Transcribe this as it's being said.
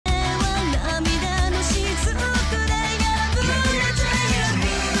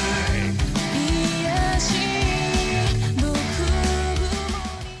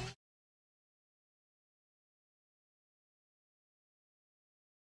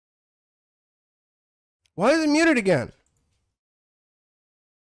Why is it muted again?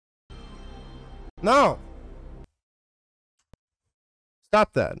 No!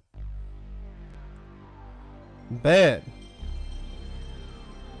 Stop that. Bad.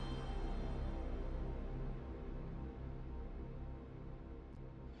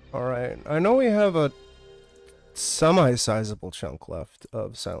 Alright, I know we have a semi-sizable chunk left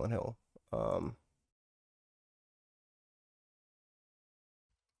of Silent Hill.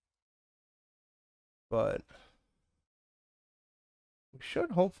 But we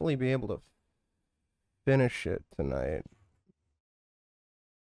should hopefully be able to finish it tonight.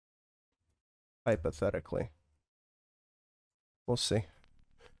 Hypothetically. We'll see.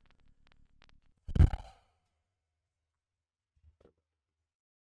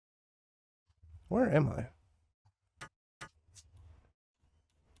 Where am I?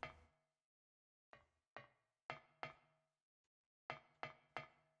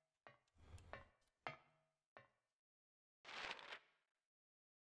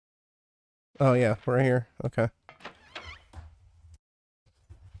 Oh yeah, we're here. Okay.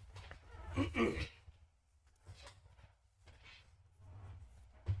 And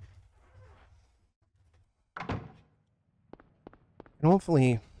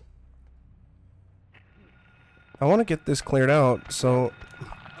hopefully I want to get this cleared out, so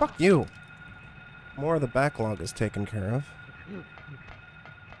fuck you. More of the backlog is taken care of.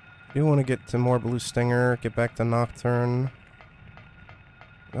 I do want to get to more Blue Stinger, get back to Nocturne.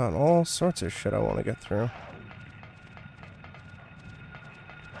 Got all sorts of shit I want to get through.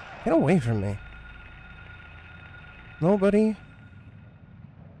 Get away from me. Nobody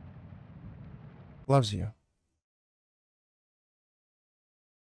loves you.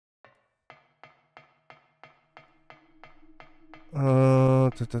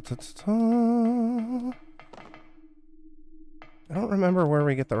 I don't remember where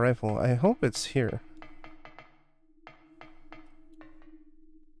we get the rifle. I hope it's here.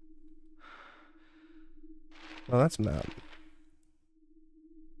 Oh, that's map.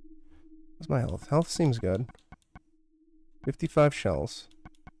 What's my health? Health seems good. 55 shells.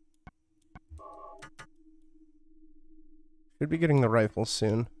 Should be getting the rifle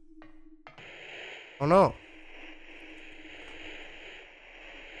soon. Oh no!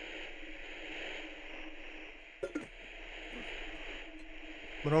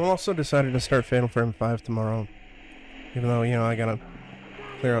 But I'm also decided to start Fatal Frame 5 tomorrow. Even though, you know, I gotta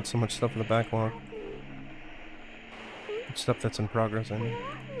clear out so much stuff in the backlog. Stuff that's in progress, I mean.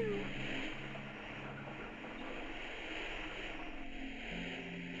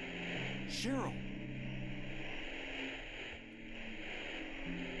 Cheryl.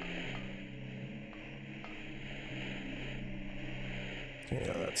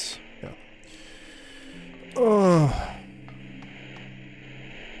 Yeah, that's... yeah. Oh...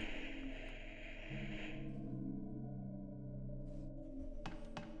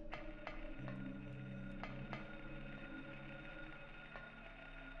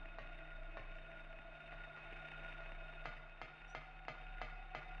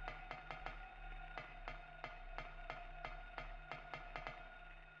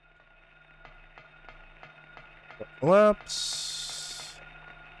 Whoops.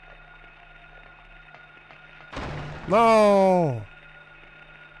 No!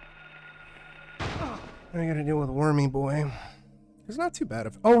 I gotta deal with Wormy Boy. It's not too bad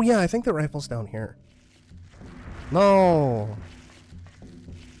if... oh yeah, I think the rifle's down here. No!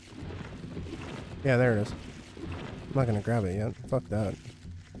 Yeah, there it is. I'm not gonna grab it yet. Fuck that.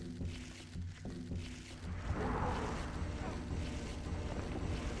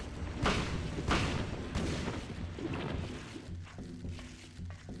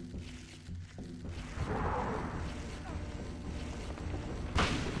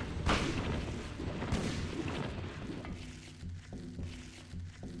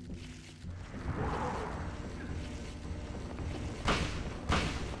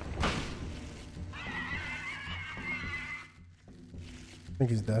 I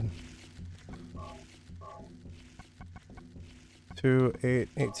think he's dead. 2, 8,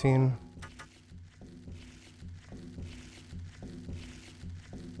 18.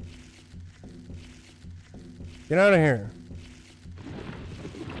 Get out of here.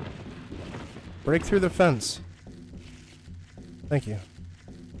 Break through the fence. Thank you.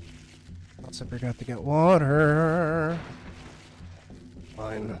 Also forgot to get water.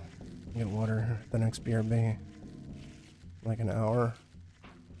 Fine. Get water at the next BRB. Like an hour.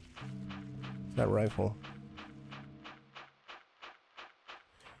 That rifle.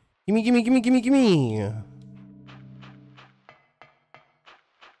 Gimme, gimme, gimme, gimme, gimme!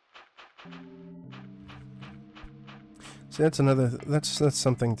 See, that's another... that's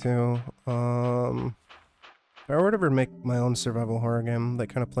something too. If I were to ever make my own survival horror game that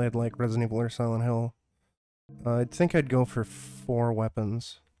kind of played like Resident Evil or Silent Hill, I think I'd go for 4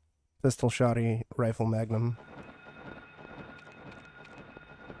 weapons. Pistol, shotty, rifle, magnum.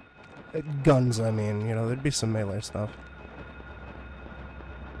 Guns, I mean, you know, there'd be some melee stuff.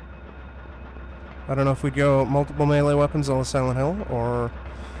 I don't know if we'd go multiple melee weapons a la Silent Hill, or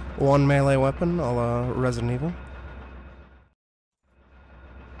 1 melee weapon a la Resident Evil.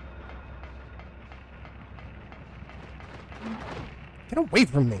 Get away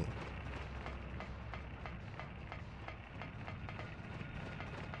from me!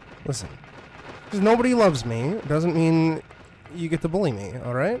 Listen, because nobody loves me doesn't mean you get to bully me,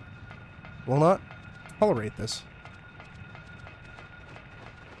 alright? Will not tolerate this.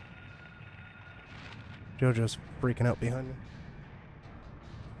 Jojo's freaking out behind me.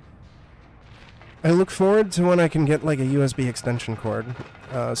 I look forward to when I can get like a USB extension cord,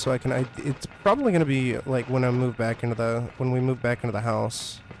 so I can. It's probably gonna be like when I move back into when we move back into the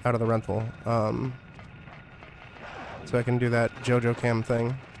house out of the rental, so I can do that Jojo cam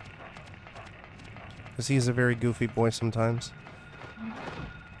thing, because he's a very goofy boy sometimes.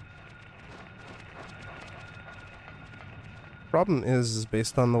 Problem is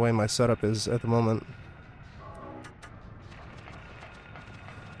based on the way my setup is at the moment.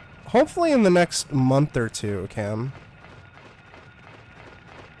 Hopefully in the next month or two, Cam.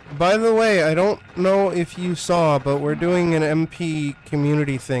 By the way, I don't know if you saw, but we're doing an MP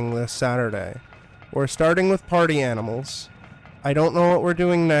community thing this Saturday. We're starting with party animals. I don't know what we're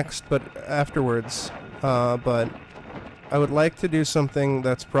doing next, but afterwards. But I would like to do something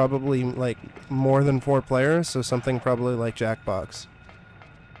that's probably like more than 4 players, so something probably like Jackbox.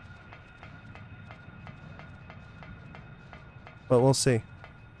 But we'll see.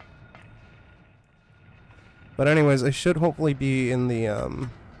 But anyways, I should hopefully be in the,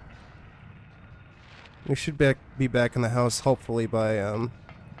 we should be back in the house, hopefully, by,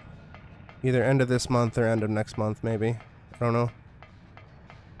 either end of this month or end of next month, maybe. I don't know.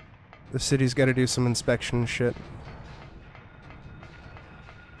 The city's gotta do some inspection shit.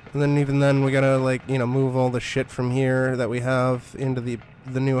 And then even then, we gotta, like, you know, move all the shit from here that we have into the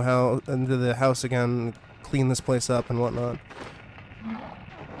new house, into the house again, clean this place up and whatnot.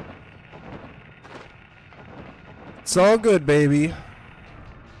 It's all good, baby.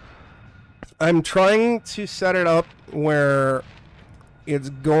 I'm trying to set it up where it's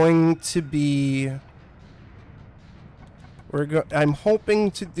going to be... I'm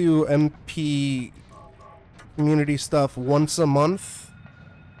hoping to do MP community stuff once a month.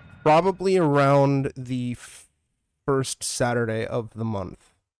 Probably around the first Saturday of the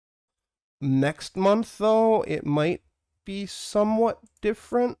month. Next month, though, it might be somewhat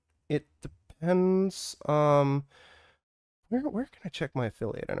different. It depends. Where can I check my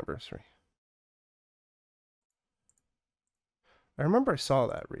affiliate anniversary? I remember I saw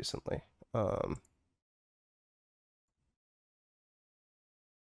that recently. Because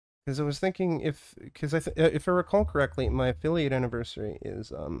I was thinking if I recall correctly, my affiliate anniversary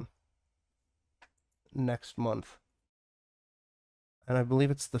is next month, and I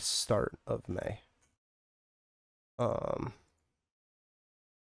believe it's the start of May. Let's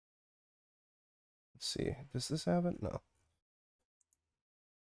see. Does this have it? No.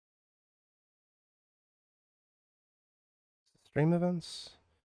 Stream events?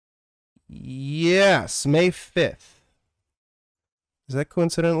 Yes, May 5th. Is that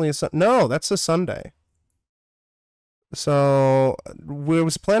coincidentally a No, that's a Sunday. So, we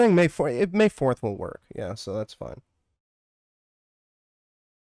was planning May 4th. May 4th will work. Yeah, so that's fine.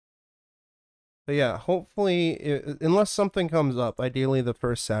 But yeah, hopefully, unless something comes up, ideally the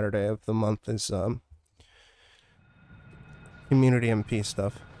first Saturday of the month is, community MP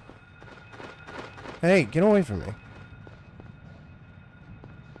stuff. Hey, get away from me.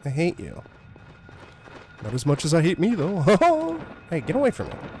 I hate you. Not as much as I hate me, though. Hey, get away from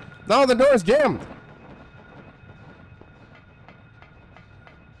me. No, the door's jammed!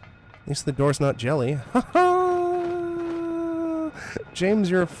 At least the door's not jelly.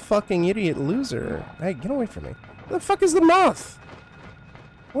 James, you're a fucking idiot loser. Hey, get away from me. Where the fuck is the moth?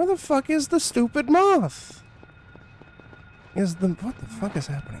 Where the fuck is the stupid moth? What the fuck is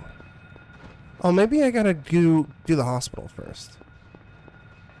happening? Oh, maybe I gotta do the hospital first.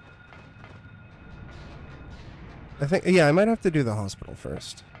 I think, yeah, I might have to do the hospital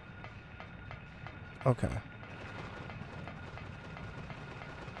first. Okay.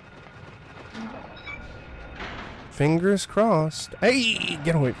 Fingers crossed. Hey,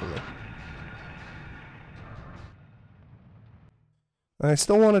 get away from me. I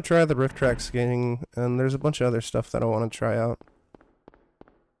still want to try the Rift Track skating, and there's a bunch of other stuff that I want to try out.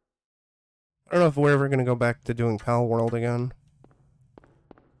 I don't know if we're ever gonna go back to doing Pal World again.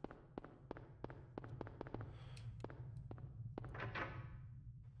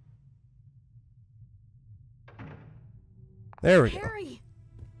 There we Harry.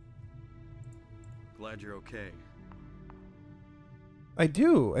 go. Glad you're okay. I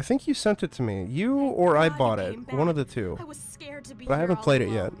do. I think you sent it to me. You or I bought it. One of the two. I was scared to be But I haven't played it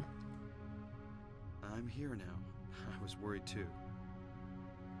yet. I'm here now. I was worried too.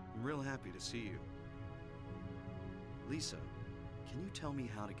 I'm real happy to see you. Lisa, can you tell me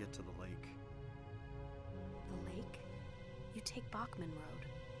how to get to the lake? The lake? You take Bachman Road.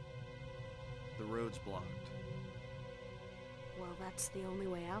 The road's blocked. Well, that's the only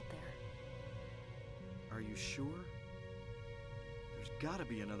way out there. Are you sure? There's gotta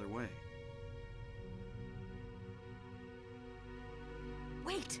be another way.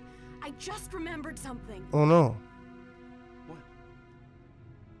 Wait! I just remembered something! Oh no. What?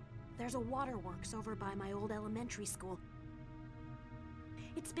 There's a waterworks over by my old elementary school.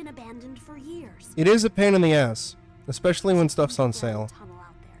 It's been abandoned for years. It is a pain in the ass. Especially when stuff's on sale. Tunnel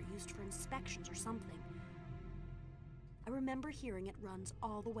out there used for inspections or something. I remember hearing it runs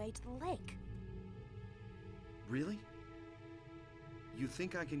all the way to the lake. Really? You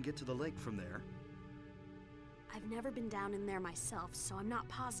think I can get to the lake from there? I've never been down in there myself, so I'm not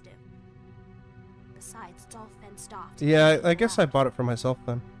positive. Besides, it's all fenced off. Yeah, I guess I bought it for myself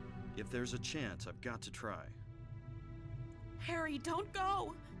then. If there's a chance, I've got to try. Harry, don't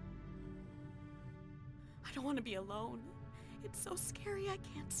go! I don't want to be alone. It's so scary, I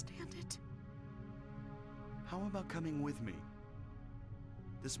can't stand it. How about coming with me?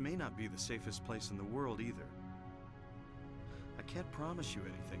 This may not be the safest place in the world either. I can't promise you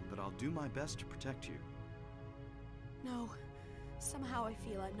anything, but I'll do my best to protect you. No. Somehow I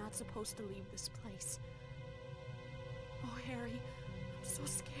feel I'm not supposed to leave this place. Oh, Harry, I'm so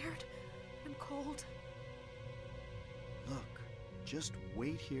scared. I'm cold. Look, just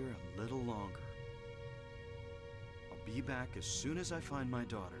wait here a little longer. I'll be back as soon as I find my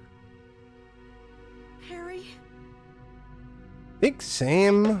daughter. Harry? Big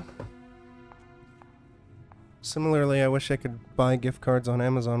same. Similarly, I wish I could buy gift cards on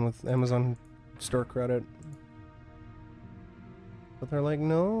Amazon with Amazon store credit. But they're like,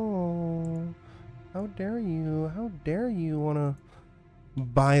 no. How dare you? How dare you want to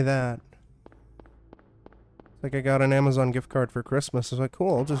buy that? It's like I got an Amazon gift card for Christmas. I was like,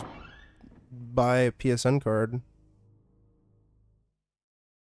 cool, I'll just buy a PSN card.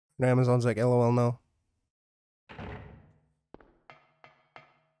 And Amazon's like, LOL, no. I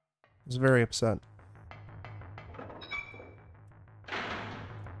was very upset.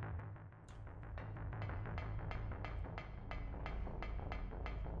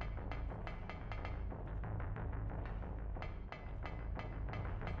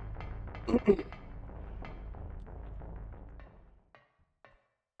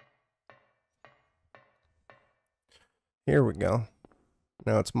 Here we go.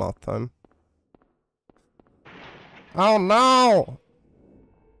 Now it's moth time. Oh no!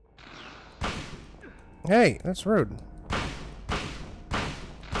 Hey, that's rude.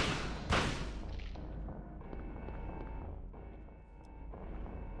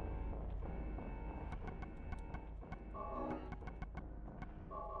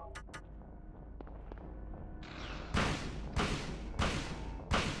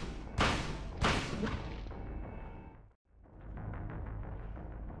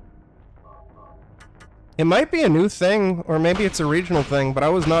 It might be a new thing, or maybe it's a regional thing, but I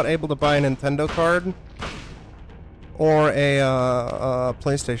was not able to buy a Nintendo card or a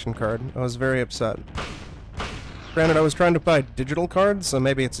PlayStation card. I was very upset. Granted, I was trying to buy digital cards, so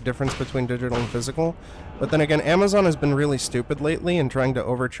maybe it's a difference between digital and physical. But then again, Amazon has been really stupid lately in trying to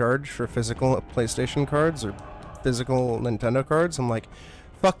overcharge for physical PlayStation cards or physical Nintendo cards. I'm like,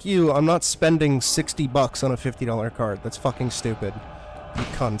 fuck you, I'm not spending 60 bucks on a $50 card. That's fucking stupid. You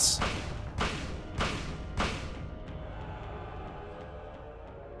cunts.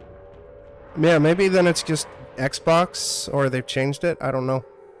 Yeah, maybe then it's just Xbox, or they've changed it. I don't know.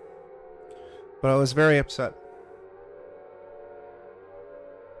 But I was very upset.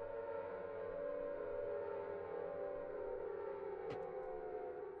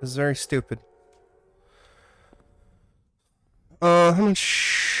 It was very stupid. How much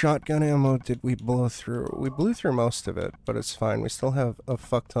shotgun ammo did we blow through? We blew through most of it, but it's fine. We still have a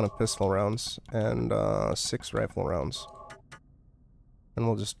fuck ton of pistol rounds and 6 rifle rounds. And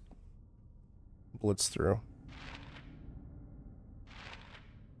we'll just blitz through.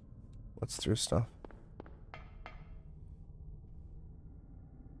 Blitz through stuff.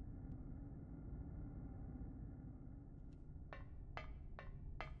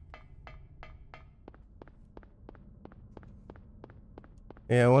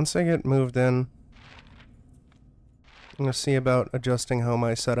 Yeah, once I get moved in, I'm gonna see about adjusting how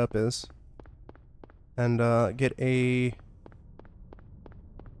my setup is. And, get a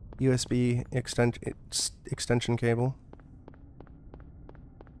USB extension cable.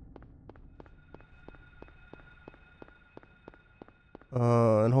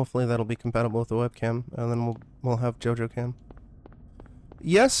 And hopefully that'll be compatible with the webcam, and then we'll have JoJo Cam.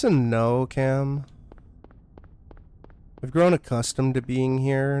 Yes and no, Cam. I've grown accustomed to being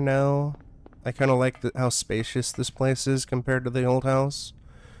here now. I kind of like how spacious this place is compared to the old house.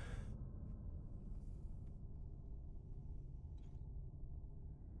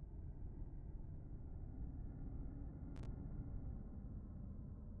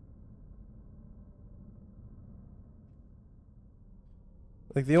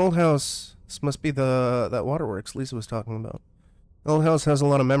 Like the old house, this must be that waterworks Lisa was talking about. The old house has a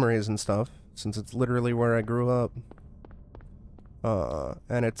lot of memories and stuff, since it's literally where I grew up.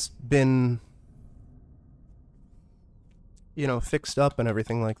 And it's been, you know, fixed up and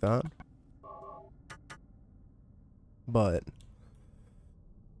everything like that. But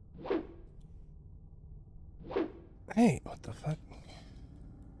hey, what the fuck?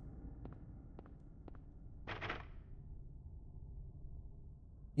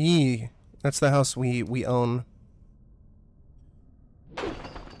 That's the house we own.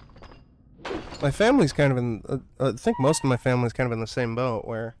 My family's kind of in, I think most of my family's kind of in the same boat,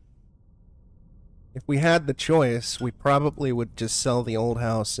 where if we had the choice, we probably would just sell the old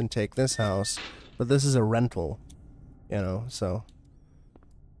house and take this house, but this is a rental, you know, so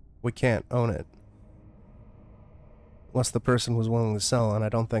we can't own it. Unless the person was willing to sell, and I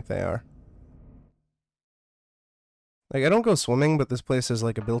don't think they are. Like, I don't go swimming, but this place has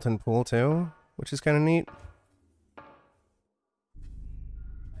like a built-in pool too, which is kind of neat.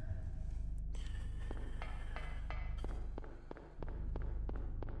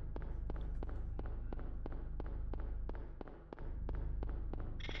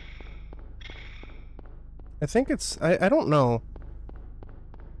 I think it's, I don't know.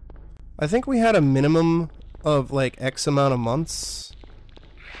 I think we had a minimum of like X amount of months.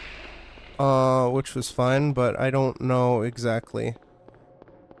 Which was fine, but I don't know exactly.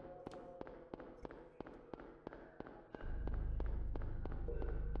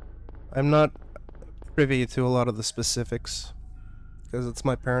 I'm not privy to a lot of the specifics, because it's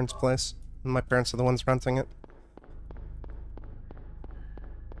my parents' place, and my parents are the ones renting it.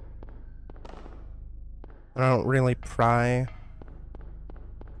 And I don't really pry.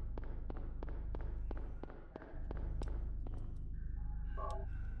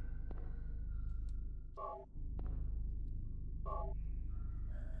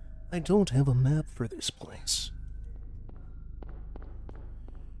 I don't have a map for this place.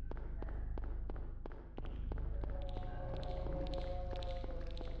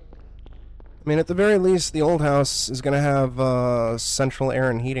 I mean, at the very least, the old house is gonna have, central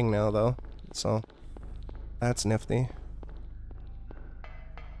air and heating now, though. So, that's nifty.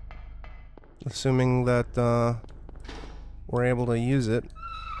 Assuming that, we're able to use it.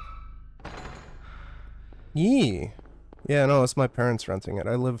 Yee! Yeah, no, it's my parents renting it.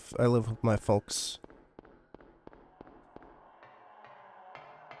 I live with my folks.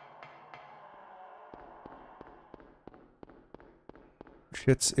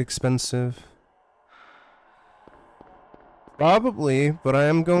 Shit's expensive. Probably, but I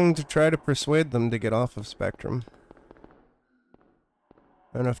am going to try to persuade them to get off of Spectrum.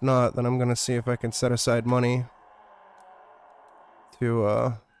 And if not, then I'm gonna see if I can set aside money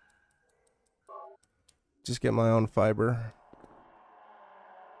to, just get my own fiber.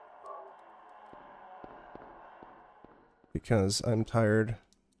 Because I'm tired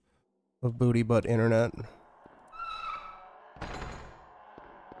of booty butt internet.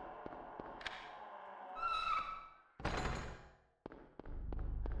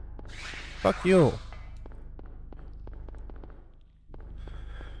 Fuck you.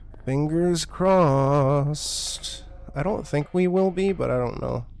 Fingers crossed. I don't think we will be, but I don't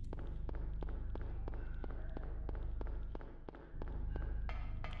know.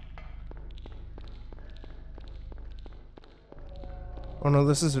 Oh no,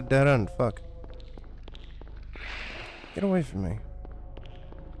 this is a dead end. Fuck. Get away from me.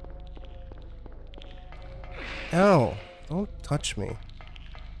 Ow. Don't touch me.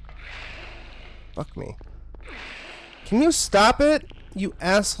 Fuck me. Can you stop it, you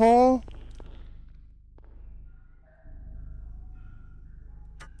asshole?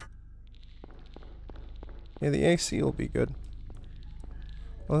 Yeah, the AC will be good.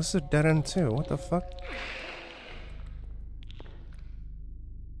 Well, this is a dead end too. What the fuck?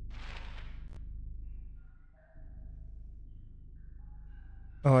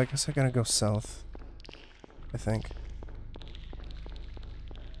 Oh, I guess I gotta go south. I think.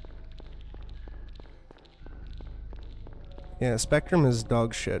 Yeah, Spectrum is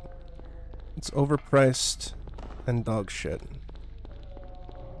dog shit. It's overpriced and dog shit.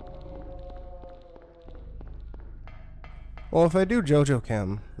 Well, if I do JoJo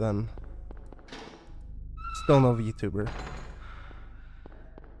Cam, then still no VTuber.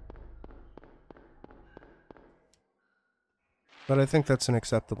 But I think that's an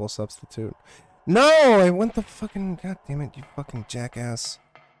acceptable substitute. No! I went the fucking... God damn it, you fucking jackass.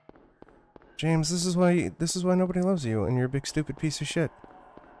 James, this is why nobody loves you, and you're a big stupid piece of shit.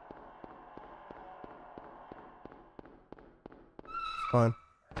 Fine.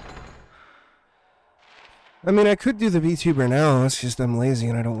 I mean, I could do the VTuber now, it's just I'm lazy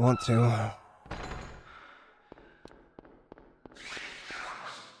and I don't want to.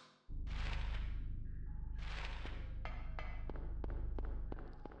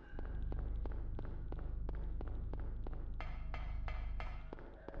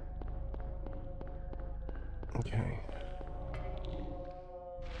 Okay.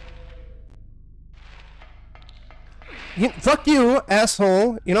 Fuck you,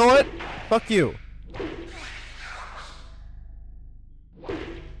 asshole! You know what? Fuck you.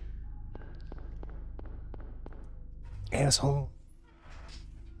 Asshole.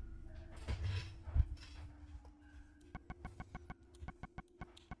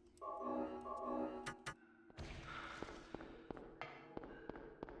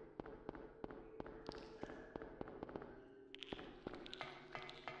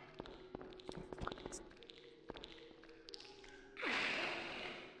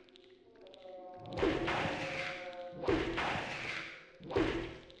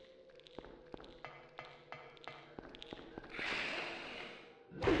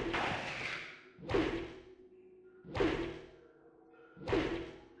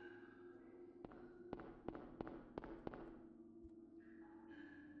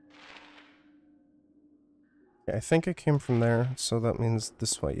 I think I came from there, so that means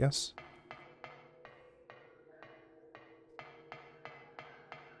this way, yes?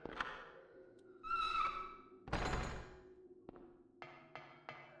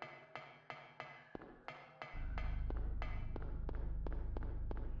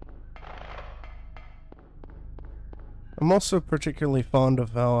 I'm also particularly fond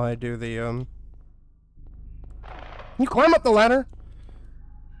of how I do the, Can you climb up the ladder?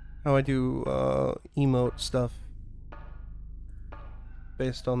 How I do, emote stuff.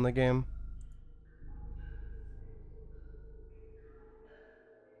 Based on the game.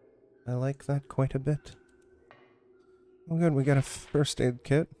 I like that quite a bit. Oh good, we got a first aid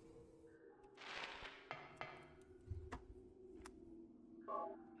kit.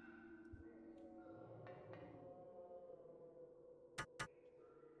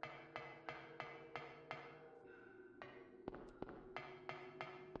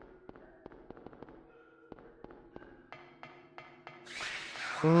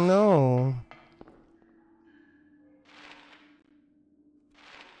 No.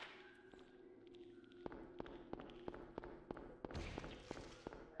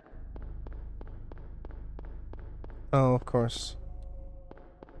 Oh, of course.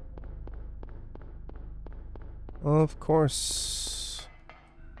 Of course.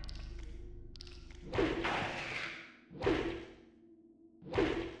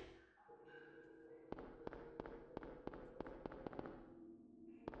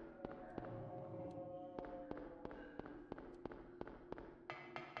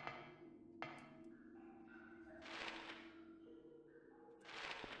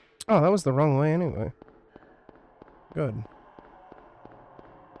 Oh, that was the wrong way anyway. Good.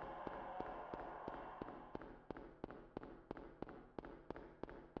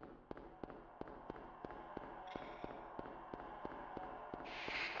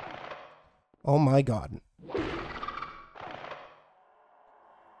 Oh my god.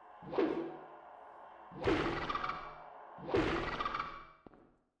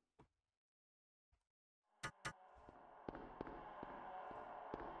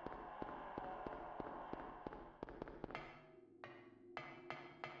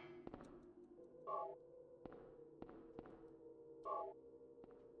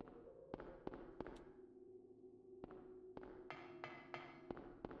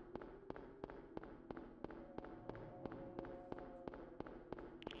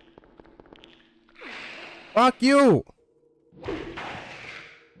 Fuck you!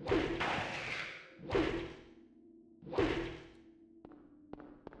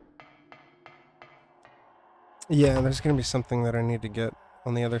 Yeah, there's gonna be something that I need to get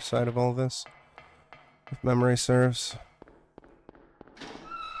on the other side of all this. If memory serves.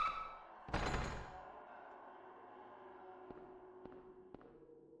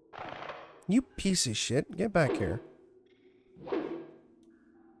 You piece of shit. Get back here.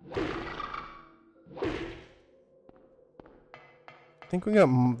 I think we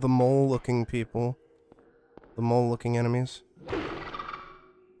got the mole-looking people. The mole-looking enemies.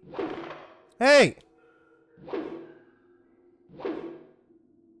 Hey!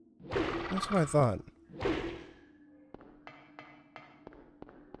 That's what I thought.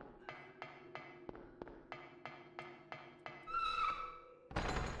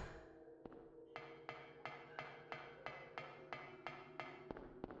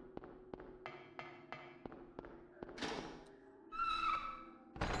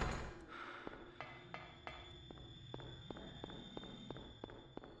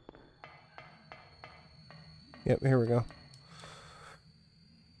 Yep, here we go.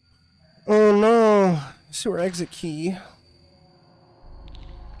 Oh no! Sewer exit key.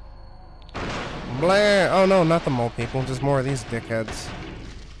 Blah! Oh no, not the mole people, just more of these dickheads.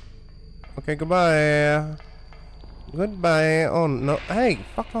 Okay, goodbye. Goodbye. Oh no. Hey,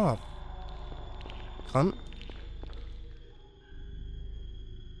 fuck off. Cunt.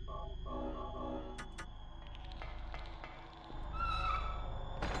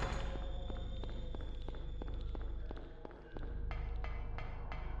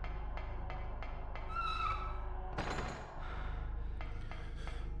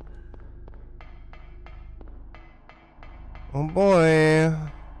 Oh boy.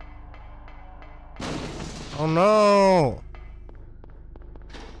 Oh no.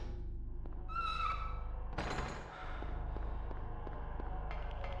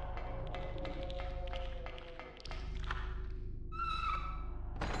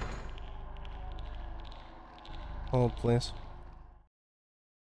 Hold, please.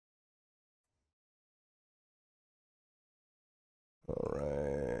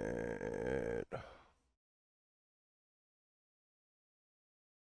 Alright.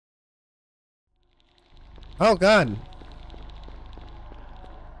 Oh god.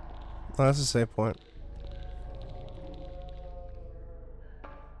 Oh, that's a save point.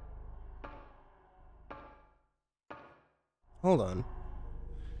 Hold on.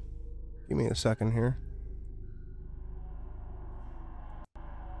 Give me a second here.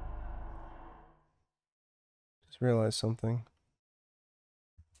 Just realized something.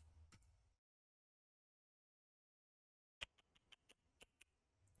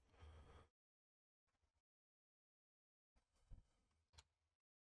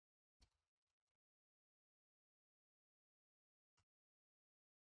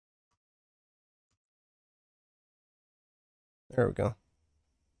 There we go.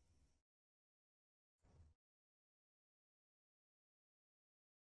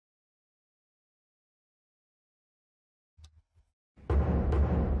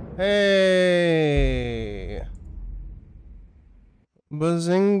 Hey!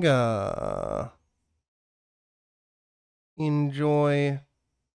 Bazinga! Enjoy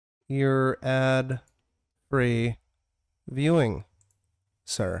your ad-free viewing,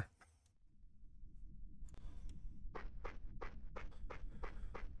 sir.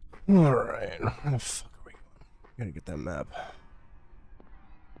 Alright, where the fuck are we going? Gotta get that map.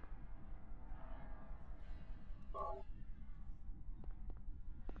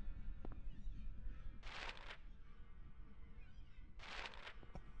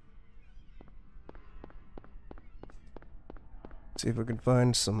 See if we can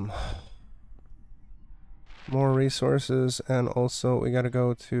find some more resources, and also we gotta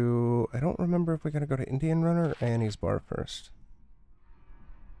go to... I don't remember if we gotta go to Indian Runner or Annie's Bar first.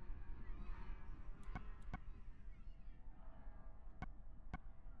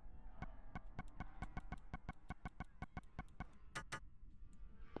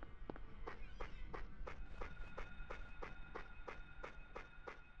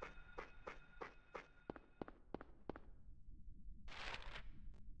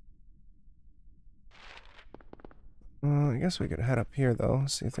 I guess we could head up here, though,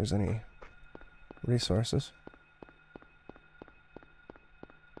 see if there's any resources.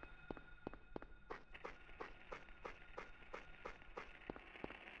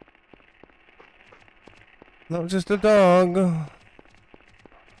 Not just a dog.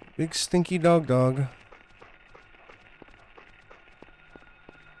 Big stinky dog.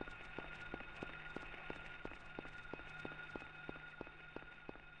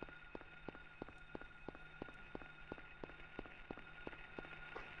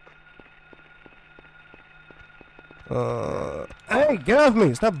 Hey, get off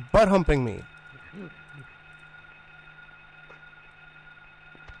me! Stop butt humping me!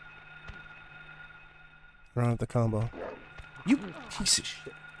 I don't have the combo. You piece of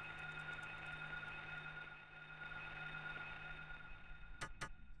shit.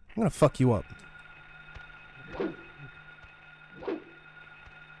 I'm gonna fuck you up.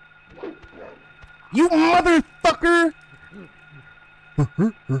 You motherfucker!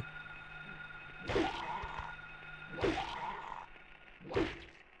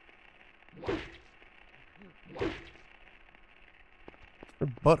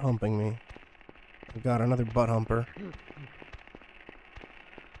 They're butt humping me. I got another butt humper.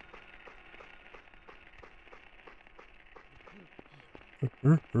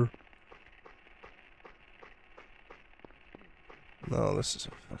 No, this is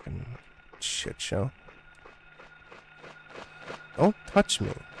a fucking shit show. Don't touch me.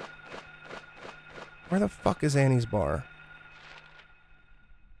 Where the fuck is Annie's bar?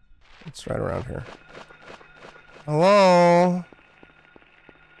 It's right around here. Hello?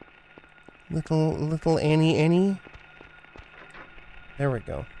 Little Annie? There we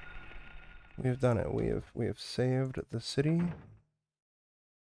go. We've done it. We have saved the city.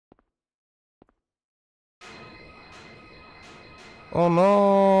 Oh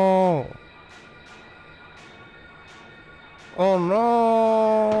no! Oh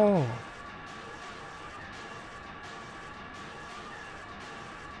no!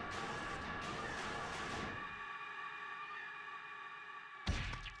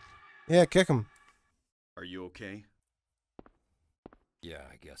 Yeah, kick him. Are you okay? Yeah,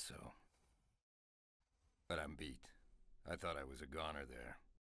 I guess so. But I'm beat. I thought I was a goner there.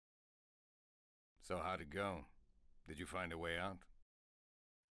 So how'd it go? Did you find a way out?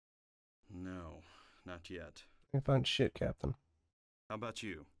 No, not yet. I found shit, Captain. How about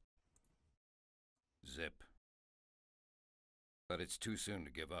you? Zip. But it's too soon to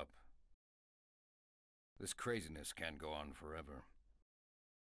give up. This craziness can't go on forever.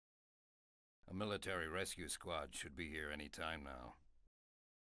 A military rescue squad should be here any time now.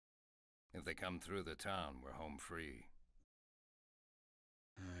 If they come through the town, we're home free.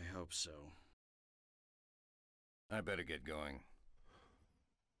 I hope so. I better get going.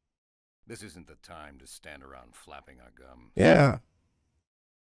 This isn't the time to stand around flapping our gums. Yeah.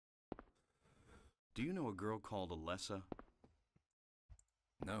 Do you know a girl called Alessa?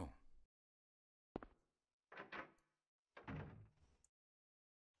 No.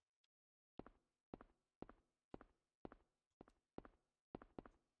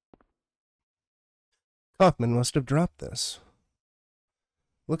 Kaufman must have dropped this.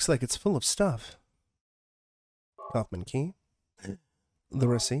 Looks like it's full of stuff. Kaufman key. The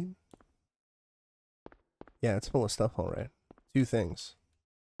receipt. Yeah, it's full of stuff, alright. 2 things.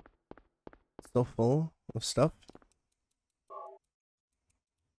 Still full of stuff.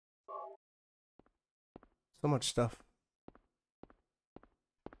 So much stuff.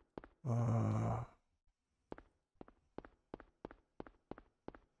 Is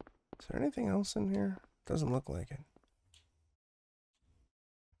there anything else in here? Doesn't look like it.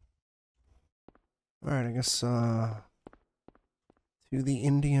 Alright, I guess, to the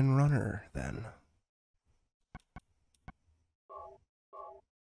Indian Runner, then.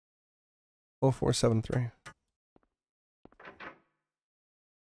 0473.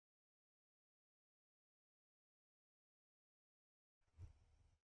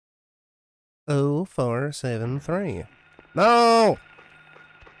 Oh, 473. No!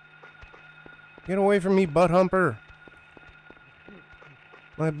 Get away from me, butt humper.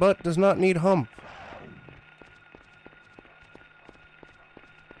 My butt does not need hump.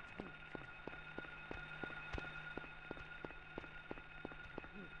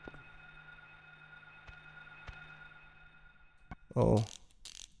 Oh.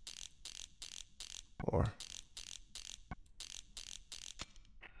 4.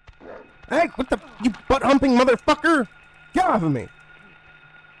 Hey, what the, you butt humping motherfucker! Get off of me!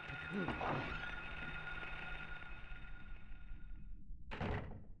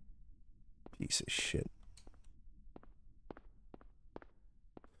 Piece of shit.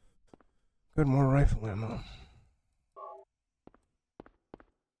 Good, more rifle ammo.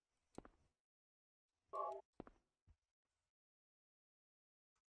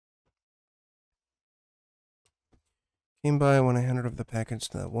 Came by when I handed over the package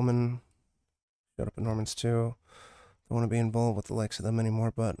to that woman. Showed up at Norman's too. Don't want to be involved with the likes of them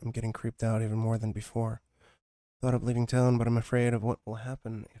anymore, but I'm getting creeped out even more than before. Thought of leaving town, but I'm afraid of what will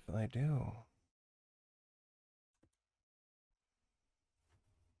happen if I do.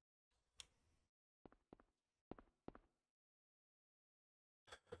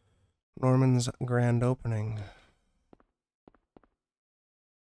 Norman's grand opening.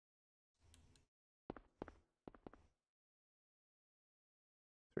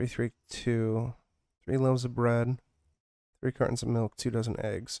 Three, 2. 3 loaves of bread. 3 cartons of milk. 2 dozen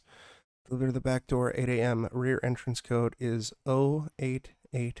eggs. Deliver to the back door, 8 a.m. Rear entrance code is 08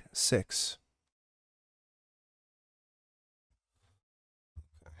 086.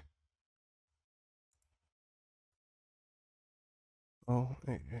 Oh,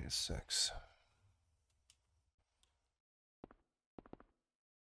 886.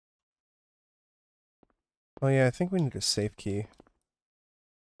 Oh yeah, I think we need a safe key.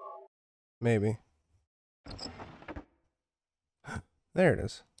 Maybe. There it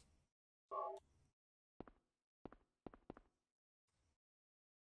is.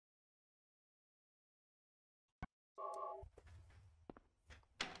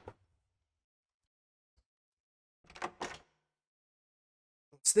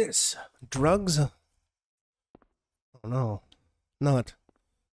 What's this? Drugs? Oh no. Not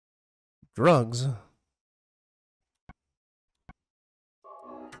drugs.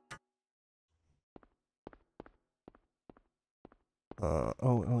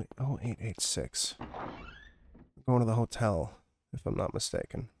 Oh, 886. Going to the hotel, if I'm not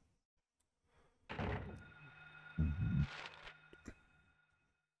mistaken.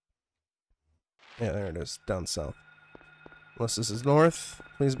 Yeah, there it is. Down south. Unless this is north.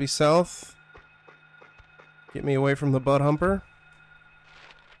 Please be south. Get me away from the butt humper.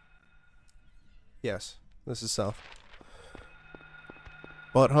 Yes, this is south.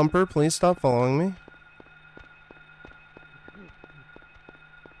 Butt humper, please stop following me.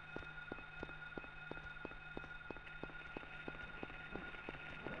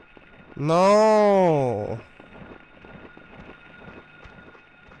 No.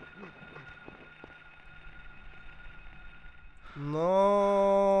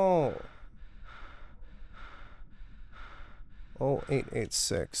 No.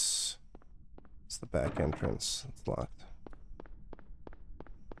 0886. It's the back entrance. It's locked.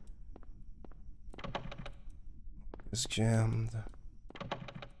 It's jammed.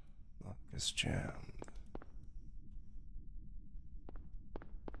 Lock is jammed.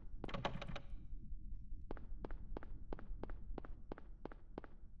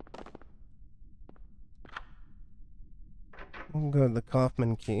 We'll go to the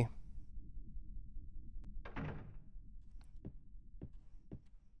Kaufman key.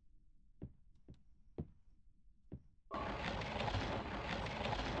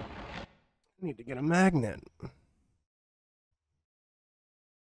 Need to get a magnet.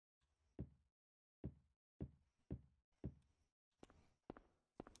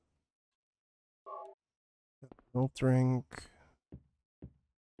 Milk drink.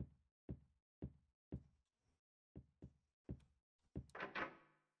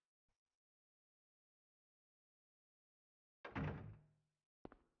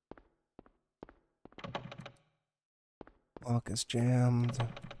 Lock is jammed.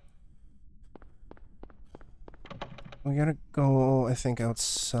 We gotta go, I think,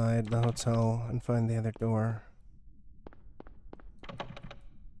 outside the hotel and find the other door.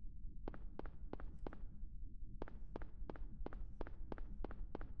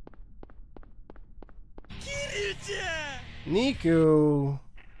 Niku!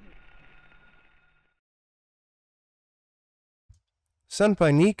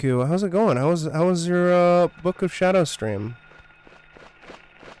 Senpai Niku, how's it going? How was your Book of Shadow stream?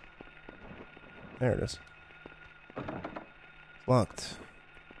 There it is. Locked.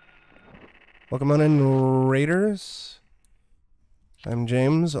 Welcome on in, Raiders. I'm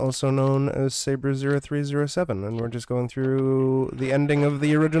James, also known as Saber0307, and we're just going through the ending of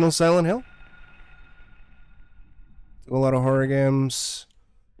the original Silent Hill. Do a lot of horror games,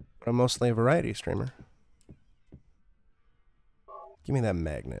 but I'm mostly a variety streamer. Give me that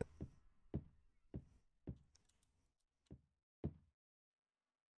magnet.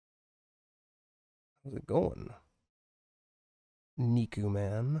 How's it going? Niku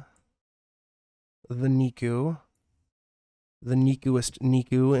man. The Niku. The Nikuest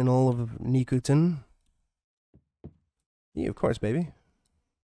Niku in all of Nikuton. Yeah, of course, baby.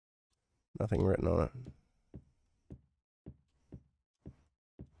 Nothing written on it.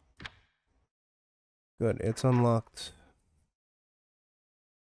 Good, it's unlocked.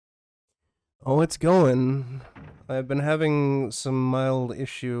 Oh, it's going. I've been having some mild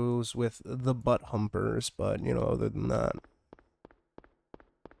issues with the butt humpers, but, you know, other than that.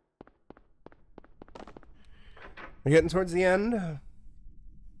 We're getting towards the end.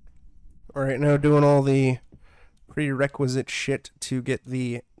 Alright, now doing all the prerequisite shit to get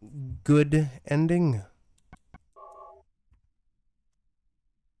the good ending.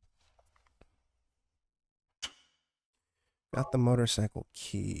 Got the motorcycle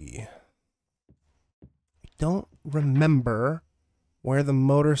key. I don't remember where the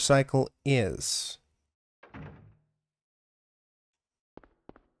motorcycle is.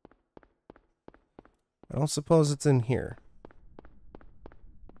 I don't suppose it's in here.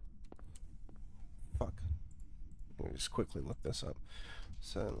 me just quickly look this up.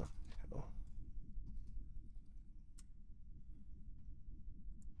 So,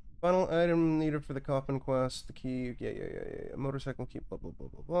 final item needed for the coffin quest. The key. Yeah. Motorcycle key. Blah blah blah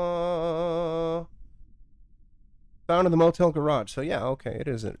blah blah. Found in the motel garage. So yeah, okay, it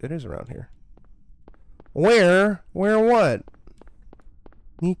is around here. Where? Where what?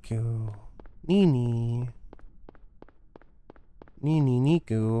 Niku. Nini.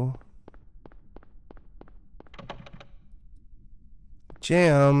 Niku.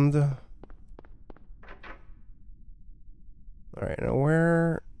 Jammed. Alright, now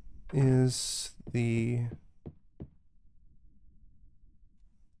where is the...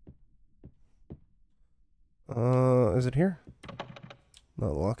 is it here? No,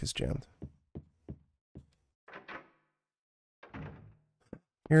 the lock is jammed.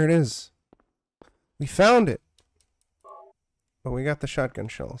 Here it is. We found it. But we got the shotgun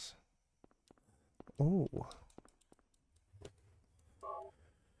shells. Oh.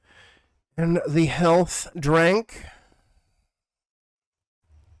 And the health drank.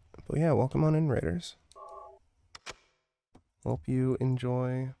 But yeah, welcome on in, Raiders. Hope you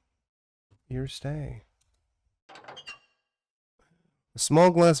enjoy your stay. A small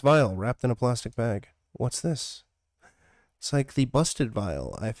glass vial wrapped in a plastic bag. What's this? It's like the busted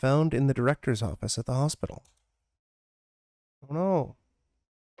vial I found in the director's office at the hospital. Oh no.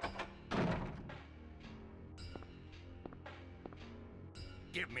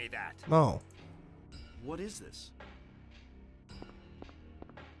 Give me that. No. What is this?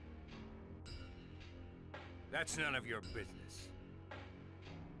 That's none of your business.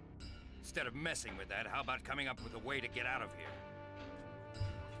 Instead of messing with that, how about coming up with a way to get out of here?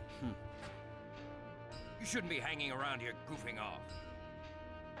 You shouldn't be hanging around here goofing off.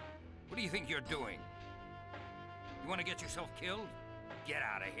 What do you think you're doing? You want to get yourself killed? Get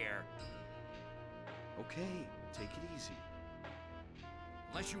out of here. Okay, take it easy.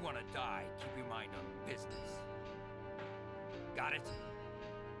 Unless you want to die, keep your mind on business. Got it?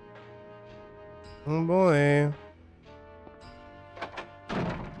 Oh boy.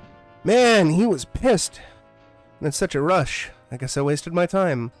 Man, he was pissed. And it's such a rush. I guess I wasted my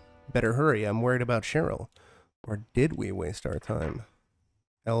time. Better hurry, I'm worried about Cheryl. Or did we waste our time?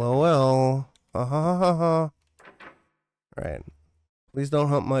 LOL. Ha ha ha ha. Alright. Please don't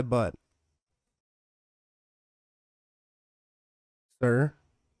hump my butt. Sir.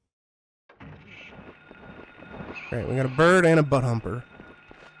 Alright, we got a bird and a butt humper.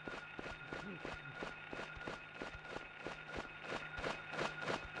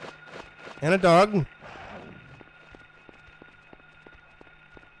 And a dog.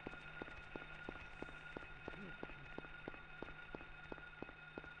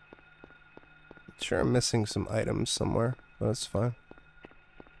 Sure, I'm missing some items somewhere, but it's fine.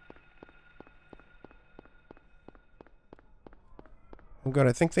 Oh god,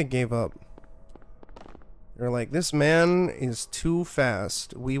 I think they gave up. They're like, this man is too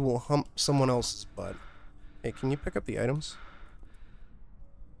fast. We will hump someone else's butt. Hey, can you pick up the items?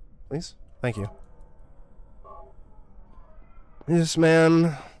 Please? Thank you. This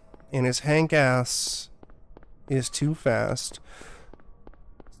man and his Hank ass is too fast.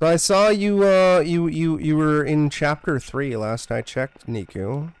 So I saw you were in chapter 3 last I checked,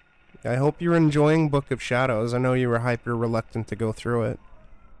 Niku. I hope you're enjoying Book of Shadows. I know you were hyper reluctant to go through it.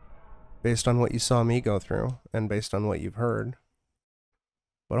 Based on what you saw me go through, and based on what you've heard.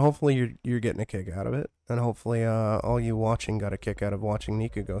 But hopefully you're getting a kick out of it. And hopefully all you watching got a kick out of watching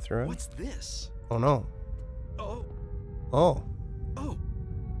Niku go through it. What's this? Oh no. Oh. Oh. Oh.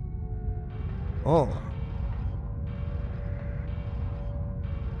 Oh.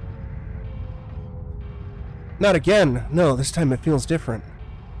 Not again. No, this time it feels different.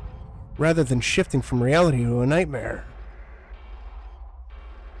 Rather than shifting from reality to a nightmare.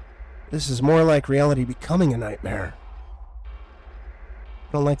 This is more like reality becoming a nightmare.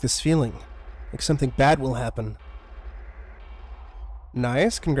 I don't like this feeling. Like something bad will happen.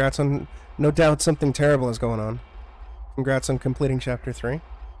 Nice. Congrats on... No doubt something terrible is going on. Congrats on completing chapter 3.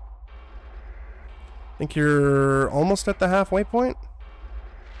 Think you're almost at the halfway point?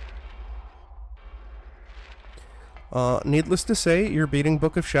 Needless to say, you're beating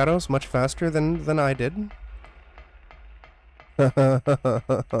Book of Shadows much faster than I did.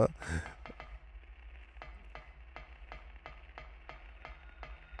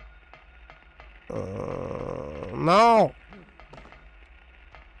 No!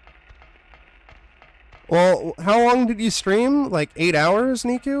 Well, how long did you stream? Like 8 hours,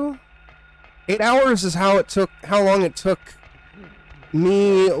 Niku? 8 hours is how long it took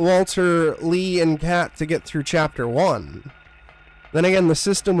me, Walter, Lee, and Kat to get through chapter 1. Then again, the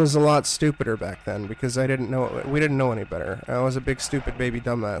system was a lot stupider back then because we didn't know any better. I was a big stupid baby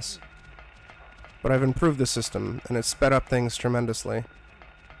dumbass. But I've improved the system, and it's sped up things tremendously.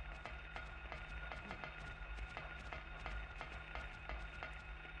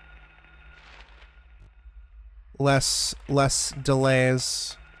 Less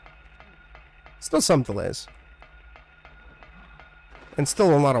delays. Still some delays. And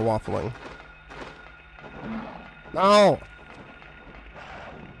still a lot of waffling. No!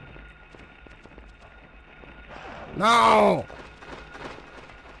 No!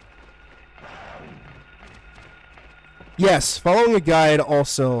 Yes, following a guide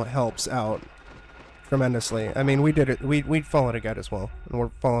also helps out tremendously. I mean, we did it. We followed a guide as well, and we're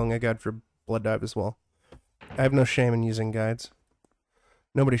following a guide for Blood Dive as well. I have no shame in using guides.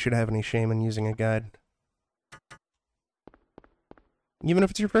 Nobody should have any shame in using a guide. Even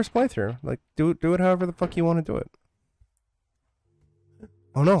if it's your first playthrough. Like, do it however the fuck you want to do it.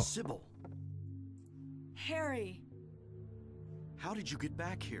 Oh no. Sybil, Harry, how did you get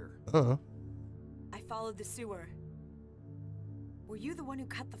back here? Uh-huh. I followed the sewer. Were you the one who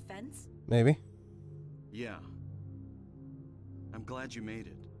cut the fence? Maybe. Yeah. I'm glad you made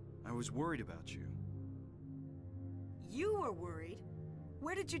it. I was worried about you. You were worried?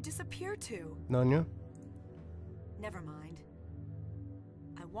 Where did you disappear to? Nanya? Never mind.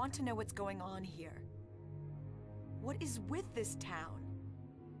 I want to know what's going on here. What is with this town?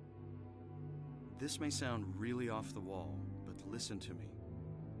 This may sound really off the wall, but listen to me.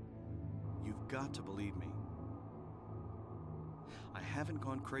 You've got to believe me. I haven't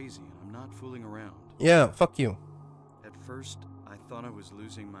gone crazy and I'm not fooling around. Yeah, fuck you. At first, I thought I was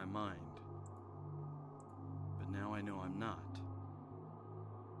losing my mind. But now I know I'm not.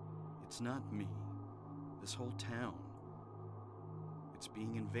 It's not me. This whole town. It's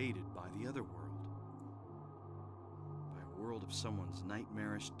being invaded by the other world. By a world of someone's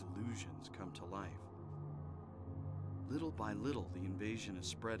nightmarish delusions come to life. Little by little, the invasion is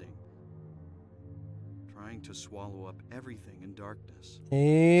spreading. Trying to swallow up everything in darkness.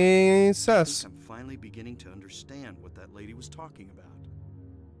 Hey, I sus. think I'm finally beginning to understand what that lady was talking about.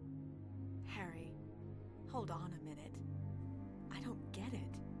 Harry, hold on a minute. I don't get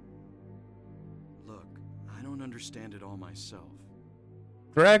it. Look, I don't understand it all myself.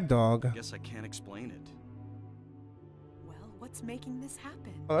 Drag dog. Guess I can't explain it. Well, what's making this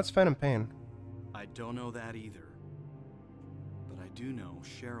happen? Oh, that's Phantom Pain. I don't know that either. But I do know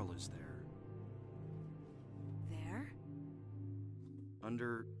Cheryl is there. There?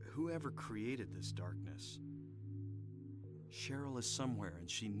 Under whoever created this darkness. Cheryl is somewhere and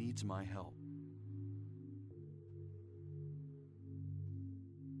she needs my help.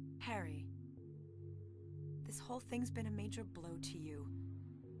 Harry, this whole thing's been a major blow to you.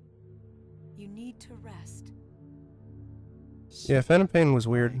 You need to rest. Yeah, Phantom Pain was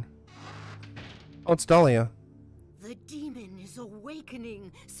weird. Oh, it's Dahlia. The demon is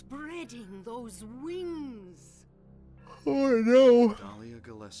awakening, spreading those wings. Oh no. Dahlia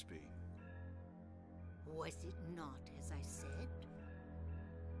Gillespie. Was it not as I said?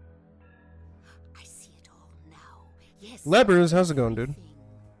 I see it all now. Yes. Lebrus, how's it going, dude? everything.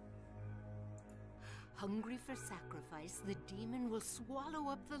 Hungry for sacrifice, the demon will swallow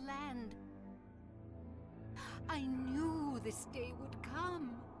up the land. I knew this day would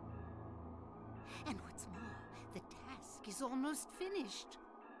come. And what's more, the task is almost finished.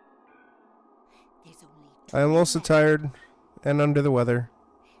 There's only two I am also left tired and under the weather.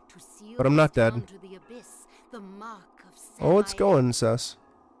 to seal but I'm not this dead. town to the abyss, the mark of Oh, it's Semi-End. going, sus.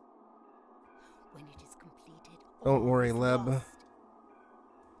 When it is completed, Don't all worry, is Leb. lost.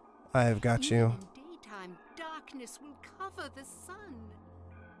 I have got Even you. in daytime, darkness will cover the sun.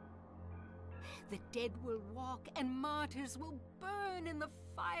 The dead will walk, and martyrs will burn in the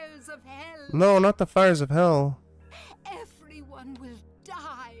fires of hell. No, not the fires of hell. Everyone will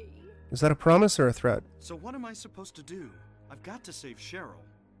die. Is that a promise or a threat? So what am I supposed to do? I've got to save Cheryl.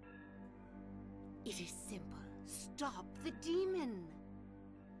 It is simple. Stop the demon.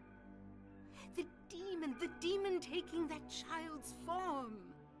 The demon taking that child's form.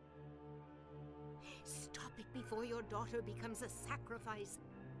 Stop it before your daughter becomes a sacrifice.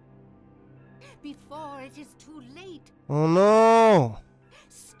 Before it is too late. Oh no!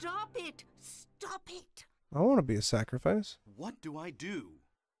 Stop it! Stop it! I want to be a sacrifice. What do I do?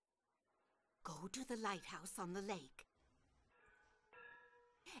 Go to the lighthouse on the lake.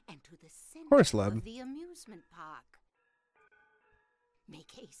 And to the center course, Leb. of the amusement park.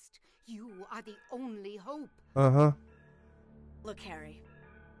 Make haste. You are the only hope. Uh-huh. Look, Harry.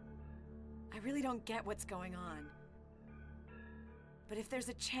 I really don't get what's going on. But if there's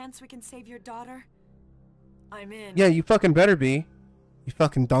a chance we can save your daughter, I'm in. Yeah, you fucking better be. You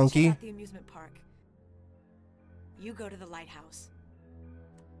fucking She's donkey. at the amusement park. You go to the lighthouse.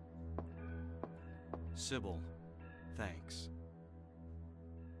 Sybil, thanks.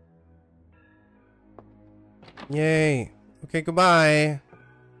 Yay. Okay, goodbye.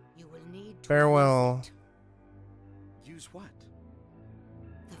 You will need to Farewell. use it. Use what?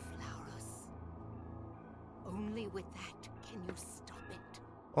 The flowers. Only with that can you stop it.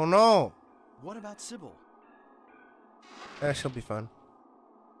 Oh no. What about Sybil? Yeah, she'll be fine.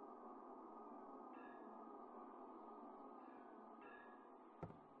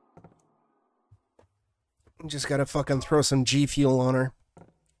 Just gotta fucking throw some G Fuel on her.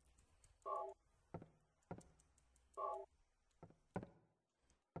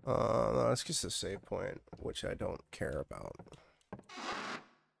 No, it's just a save point, which I don't care about.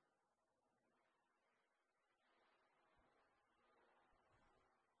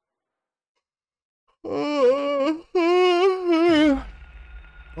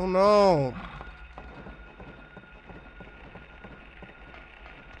 Oh no.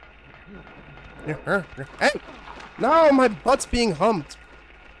 Hey! No, my butt's being humped.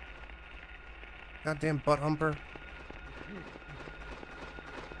 Goddamn butt humper.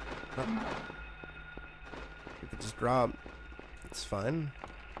 Oh. You could just drop. It's fine.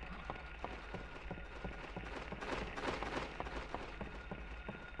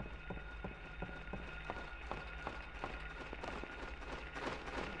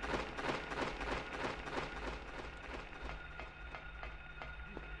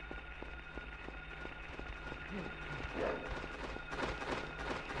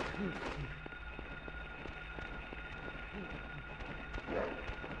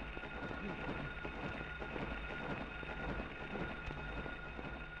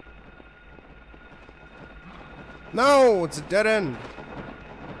 No, it's a dead end.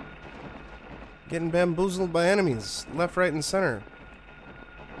 Getting bamboozled by enemies, left, right, and center.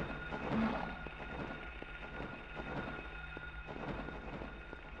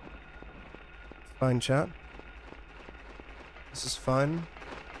 Fine, chat. This is fun.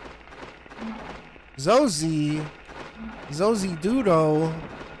 Zozie Dudo.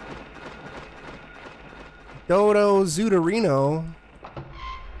 Dodo Zuderino.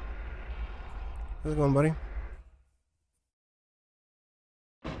 How's it going, buddy?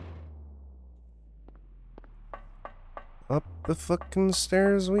 Up the fucking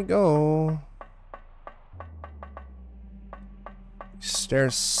stairs we go. These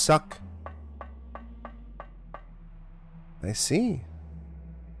stairs suck. I see.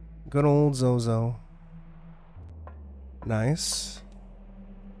 Good old Zozo. Nice.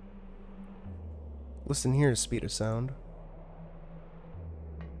 Listen here, speed of sound.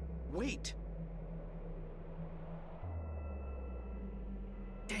 Wait!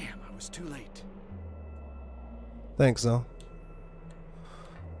 Damn, I was too late. Thanks, though.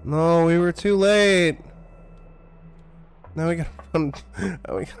 No, we were too late. Now we gotta run.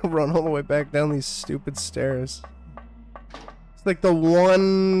 Now we gotta run all the way back down these stupid stairs. It's like the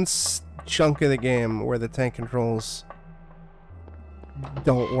one chunk of the game where the tank controls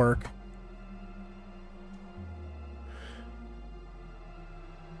don't work.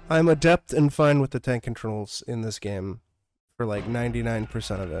 I'm adept and fine with the tank controls in this game for like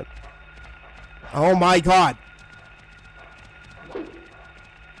 99% of it. Oh my god!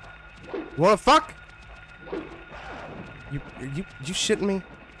 You wanna fuck? You shitting me?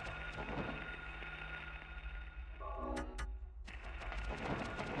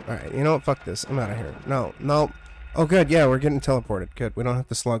 Alright, you know what? Fuck this. I'm out of here. No, no. Oh good, yeah, we're getting teleported. Good, we don't have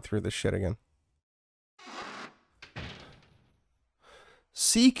to slog through this shit again.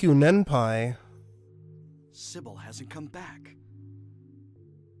 Siku Nenpai. Sybil hasn't come back.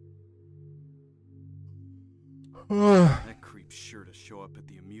 That creep's sure to show up at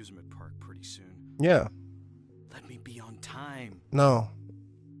the amusement park pretty soon. Yeah. Let me be on time. No.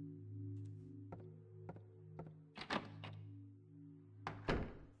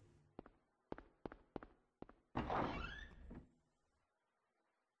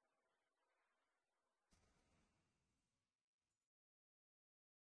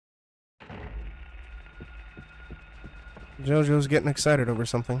 Jojo's getting excited over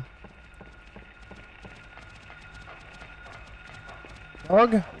something.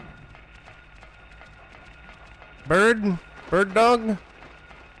 Dog? Bird? Bird dog?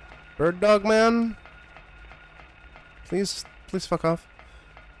 Bird dog man? Please fuck off.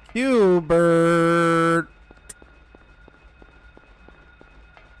 Q-Bird.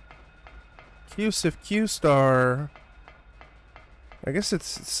 Q-Sif Q-Star. I guess it's,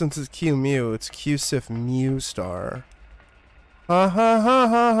 since it's Q-Mew, it's Q-Sif Mew-Star. Ha ha ha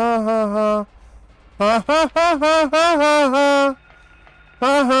ha ha ha ha. Ha ha ha ha ha ha ha.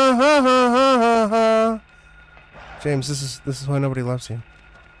 Ha ha ha ha ha ha ha. James, this is why nobody loves you.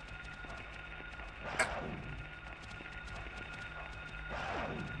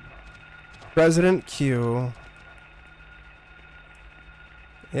 President Q.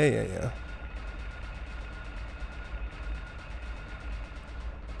 Yeah.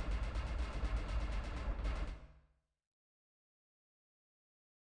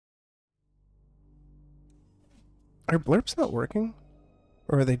 Are blurps not working?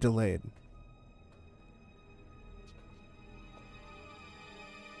 Or are they delayed?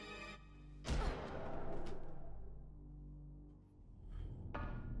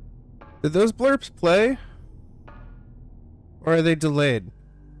 Did those blurps play? Or are they delayed?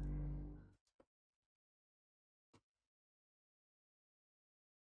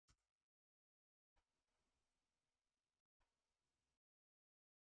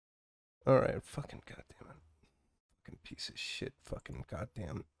 Alright, fucking goddamn it. Fucking piece of shit, fucking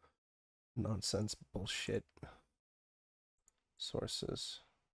goddamn nonsense bullshit. Sources.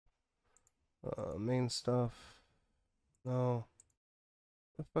 Main stuff. No.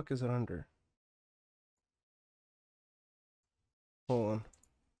 The fuck is it under? Hold on.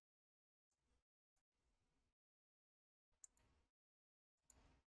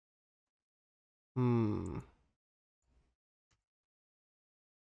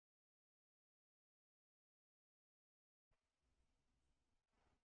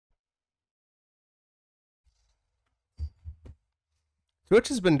 Twitch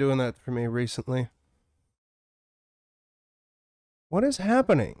has been doing that for me recently. What is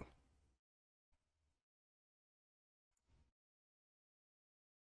happening?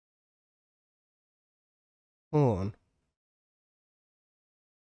 Hold on.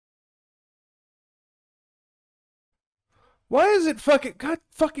 Why is it fucking... God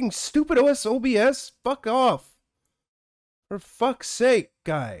fucking stupid OBS? Fuck off. For fuck's sake,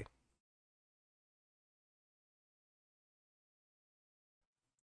 guy.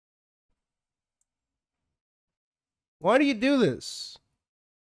 Why do you do this?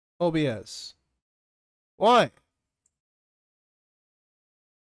 OBS. Why?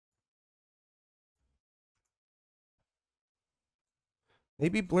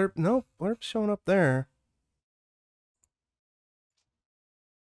 Maybe blurb... No, blurp's showing up there.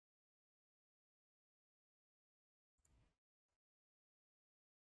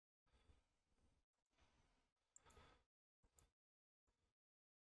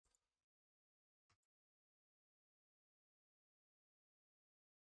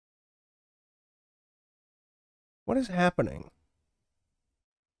 What is happening?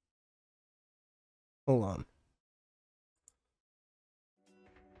 Hold on.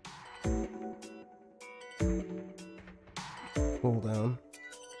 Cool down.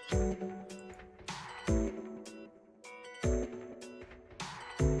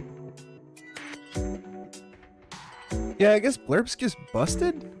 Yeah, I guess Blurps gets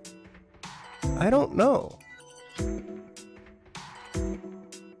busted? I don't know.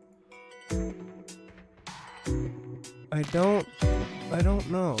 I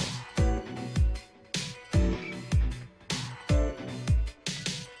don't know.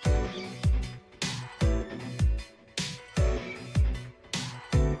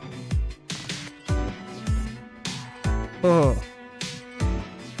 Oh.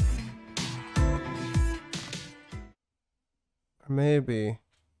 Or maybe.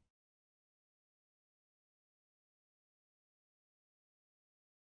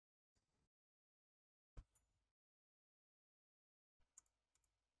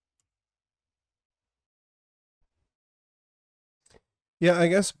 Yeah, I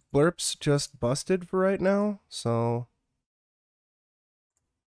guess Blurps just busted for right now, so...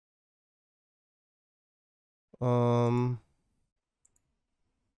 I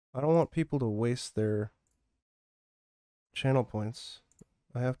don't want people to waste their channel points.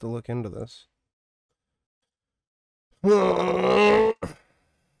 I have to look into this.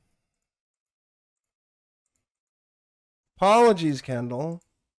 Apologies, Kendall.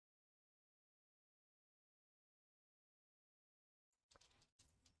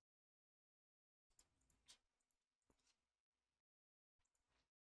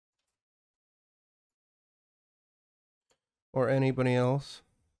 Or anybody else.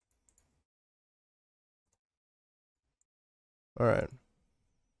 Alright.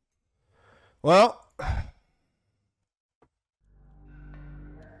 Well.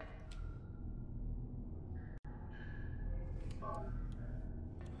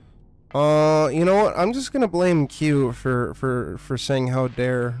 You know what? I'm just gonna blame Q for saying how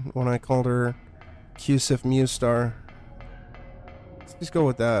dare when I called her Q-Sif Mustar. Let's just go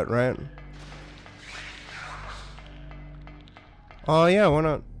with that, right? Oh yeah, why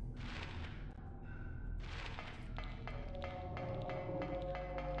not?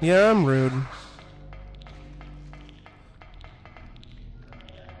 Yeah, I'm rude.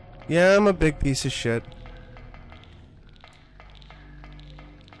 Yeah, I'm a big piece of shit.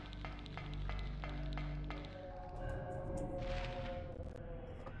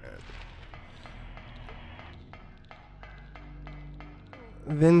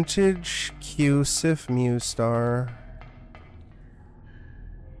 Vintage Q-Sif Mustar.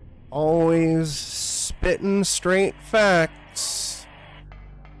 Always spitting straight facts.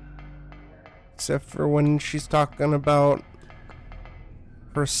 Except for when she's talking about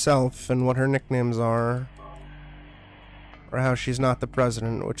herself and what her nicknames are. Or how she's not the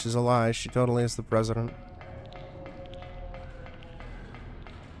president, which is a lie. She totally is the president.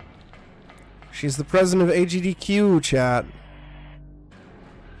 She's the president of AGDQ, chat.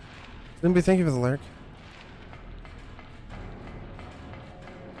 Anybody thank you for the lyric?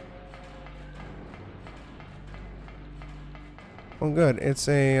 Oh good, it's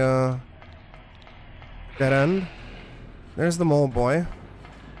a dead end. There's the mole boy.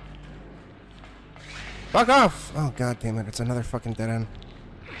 Fuck off! Oh god damn it, it's another fucking dead end.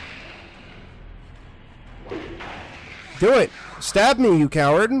 Do it! Stab me, you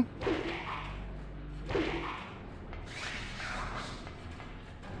coward!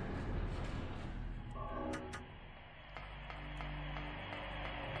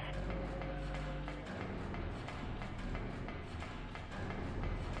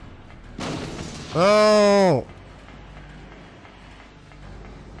 Oh!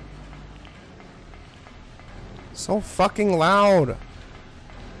 So fucking loud.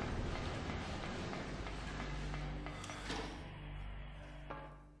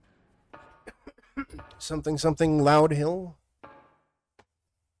 Something something Loud Hill.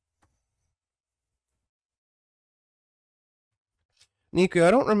 Nico,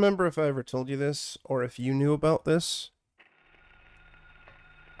 I don't remember if I ever told you this or if you knew about this.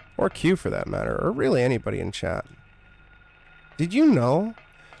 Or Q for that matter, or really anybody in chat. Did you know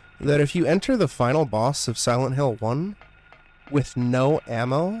that if you enter the final boss of Silent Hill 1 with no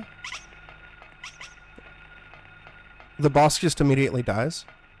ammo, the boss just immediately dies?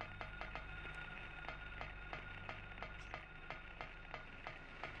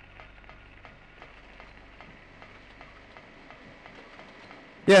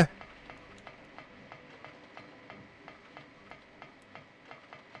 Yeah.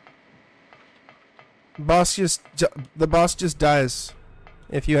 The boss just dies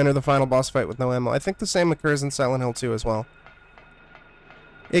if you enter the final boss fight with no ammo. I think the same occurs in Silent Hill 2 as well.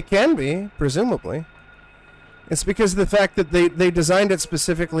 It can be, presumably. It's because of the fact that they designed it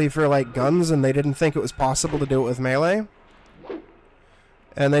specifically for, like, guns, and they didn't think it was possible to do it with melee.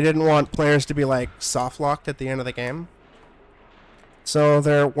 And they didn't want players to be, like, soft-locked at the end of the game. So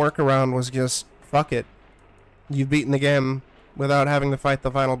their workaround was just, fuck it. You've beaten the game without having to fight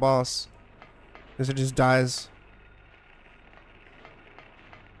the final boss. Because it just dies.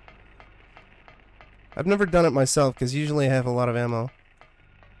 I've never done it myself, because usually I have a lot of ammo.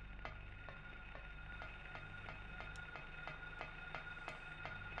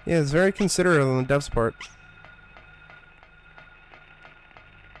 Yeah, it's very considerate on the dev's part.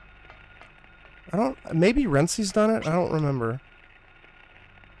 Maybe Rensi's done it? I don't remember.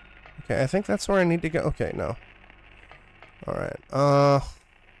 Okay, I think that's where I need to go. Okay, no. Alright,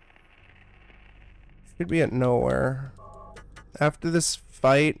 should be at nowhere. After this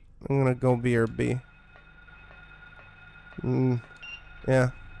fight, I'm gonna go BRB.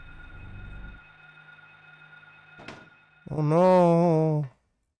 Yeah. Oh no.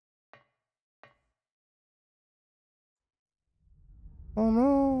 Oh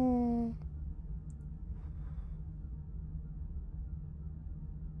no.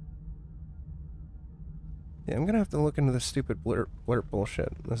 Yeah, I'm gonna have to look into this stupid blurp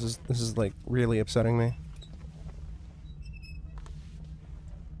bullshit. This is like really upsetting me.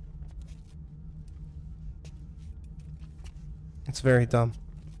 It's very dumb.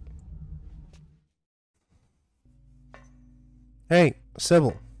 Hey,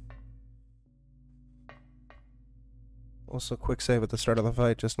 Sybil. Also, quick save at the start of the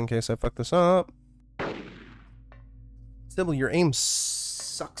fight, just in case I fuck this up. Sybil, your aim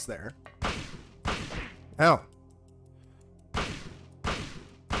sucks there. Ow.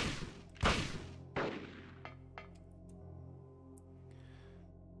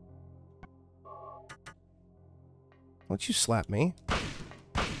 Why'd you slap me?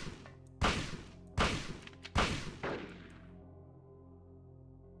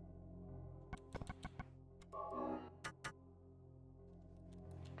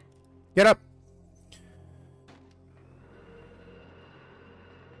 Get up!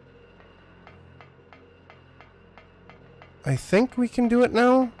 I think we can do it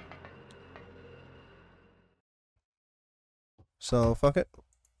now. So, fuck it.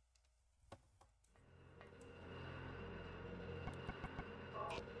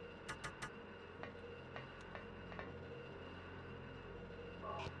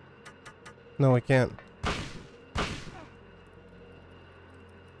 No, we can't.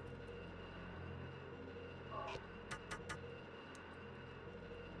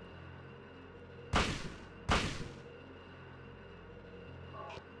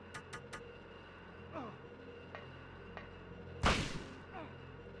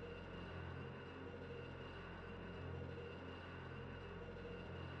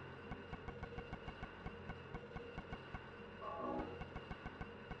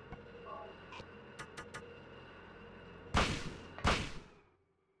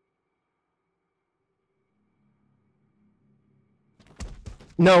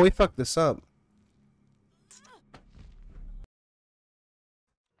 No, we fucked this up.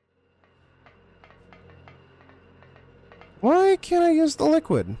 Why can't I use the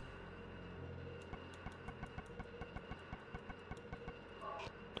liquid?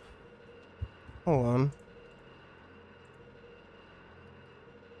 Hold on.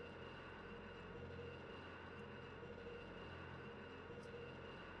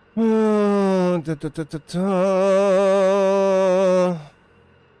 Da, da, da, da, da.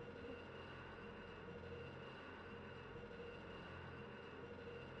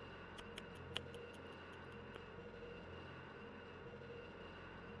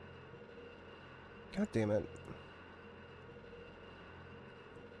 God damn it.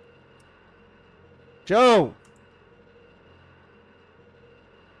 Joe!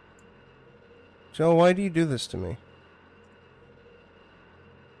 Joe, why do you do this to me?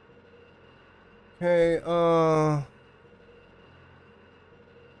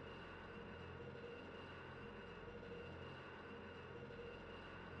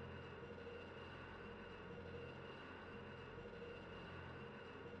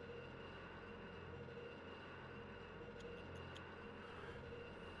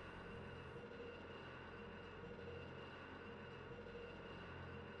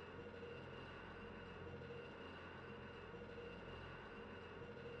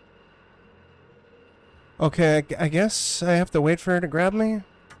 Okay, okay, I guess I have to wait for her to grab me?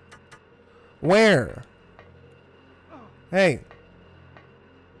 Where? Hey.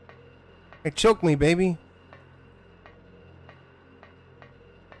 Hey, choke me, baby.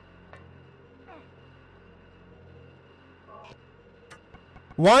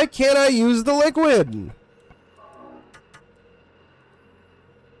 Why can't I use the liquid?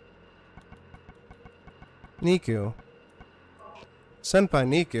 Niku. Senpai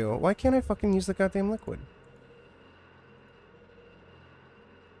Niku. Why can't I fucking use the goddamn liquid?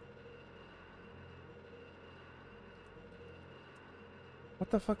 What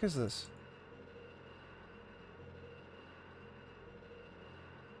the fuck is this?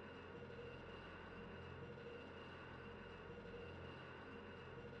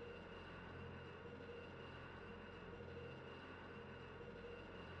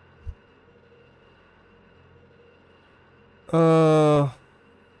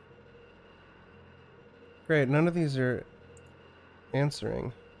 Great, none of these are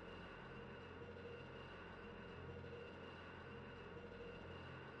answering.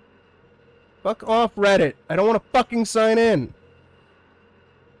 Fuck off, Reddit. I don't want to fucking sign in.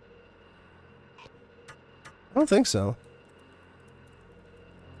 I don't think so.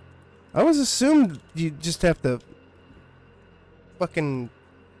 I always assumed you just have to fucking...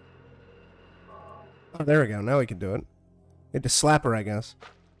 Oh, there we go. Now we can do it. You had to slap her, I guess.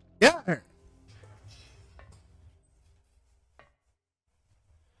 Yeah!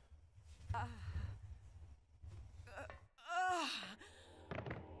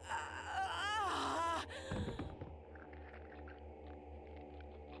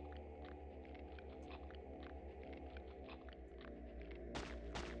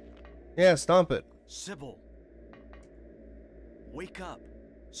 Yeah, stomp it. Sybil! Wake up!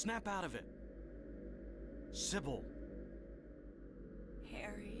 Snap out of it! Sybil!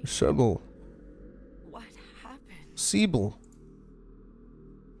 Harry, Sybil. what happened? Siebel.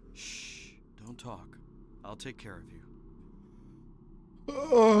 Shh! Don't talk. I'll take care of you.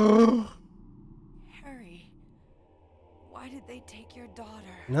 Harry, why did they take your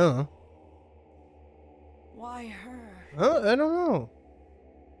daughter? No. Why her? I don't know.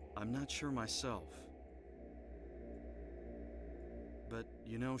 I'm not sure myself. But,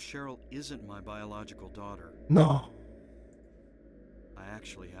 you know, Cheryl isn't my biological daughter. No. I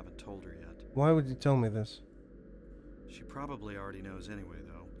actually haven't told her yet. Why would you tell me this? She probably already knows anyway,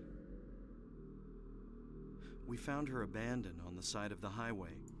 though. We found her abandoned on the side of the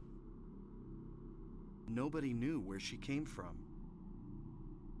highway. Nobody knew where she came from.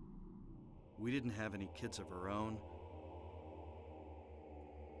 We didn't have any kids of our own.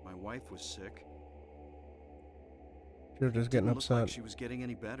 My wife was sick. You're just getting Didn't look like upset. she was getting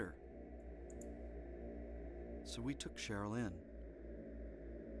any better. So we took Cheryl in.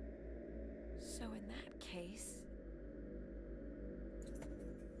 So in that case...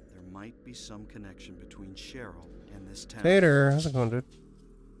 There might be some connection between Cheryl and this town. Tater, how's it going, dude?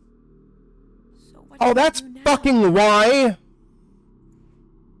 So what Oh, do we that's do now? fucking why!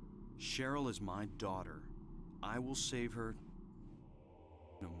 Cheryl is my daughter. I will save her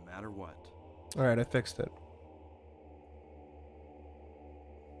no matter what. Alright, I fixed it.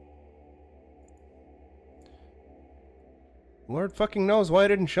 Lord fucking knows why it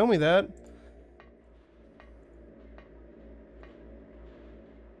didn't show me that.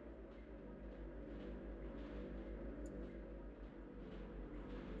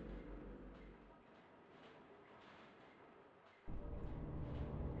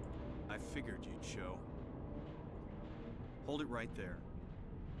 I figured you'd show. Hold it right there.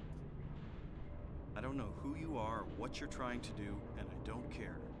 I don't know who you are or what you're trying to do, and I don't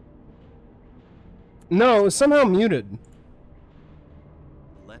care. No, it was somehow muted.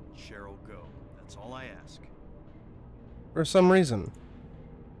 Let Cheryl go. That's all I ask. For some reason.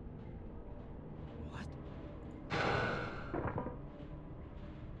 What?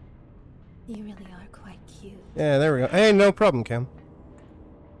 You really are quite cute. Yeah, there we go. Hey, no problem, Cam.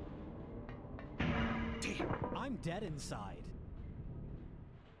 Damn. I'm dead inside.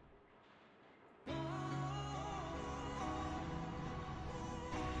 What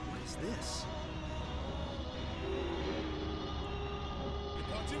is this?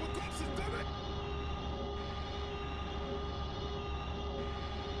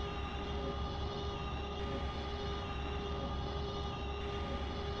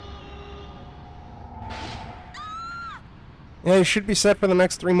 Yeah, you should be set for the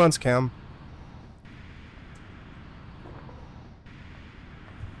next 3 months, Cam.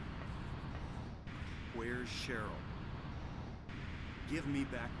 Where's Cheryl? Give me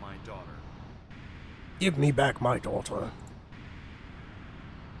back my daughter. Give me back my daughter.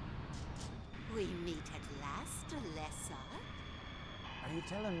 We meet at last, Alessa. Are you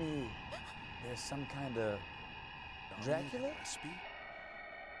telling me there's some kind of Dracula? Gillespie?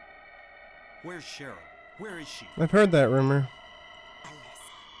 Where's Cheryl? Where is she? I've heard that rumor.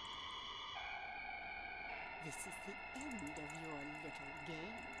 Alessa. This is the end of your little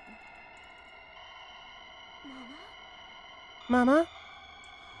game. Mama? Mama?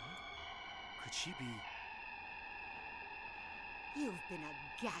 Could she be? You've been a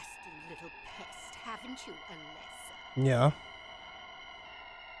ghastly little pest, haven't you, Alessa? Yeah.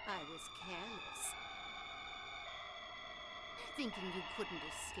 I was careless. Thinking you couldn't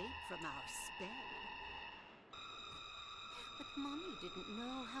escape from our spell. But Mommy didn't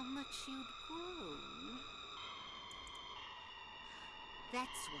know how much you'd grown.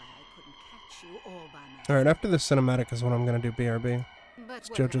 That's why I couldn't catch you all by myself. Alright, after this cinematic is when I'm gonna do BRB. But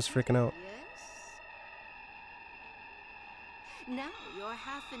JoJo's freaking out. Yes. Now you're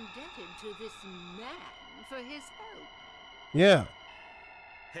half indebted to this man for his help. Yeah.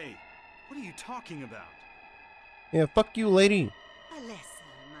 Hey, what are you talking about? Yeah, fuck you, lady. Alessa,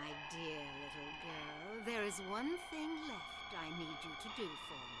 my dear little girl, there is one thing left I need you to do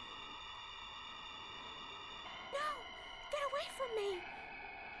for me. No! Get away from me!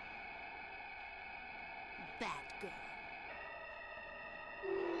 Bad girl.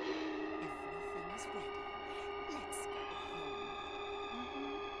 Everything's ready. Let's go home.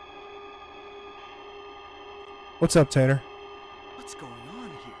 What's up, Tater? What's going on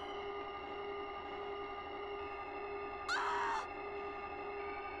here?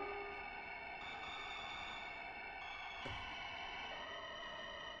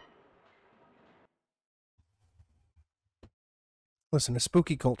 Listen, it's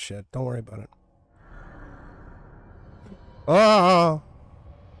spooky cult shit. Don't worry about it. Oh!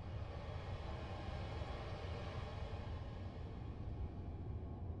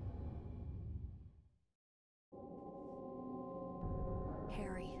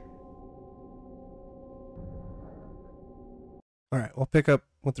 Harry. Alright, we'll pick up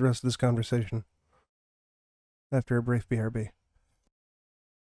with the rest of this conversation after a brief BRB.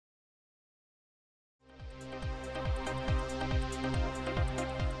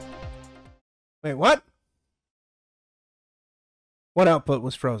 Wait, what? What output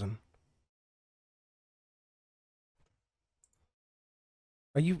was frozen?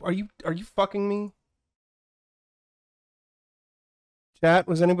 Are you fucking me? Chat,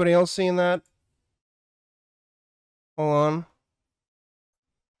 was anybody else seeing that? Hold on.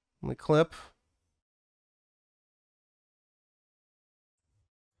 Let me clip.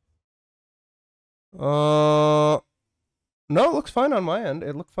 No, it looks fine on my end.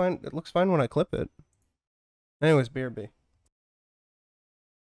 It looks fine. It looks fine when I clip it. Anyways, BRB.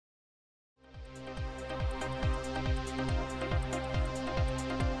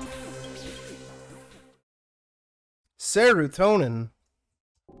 Serotonin.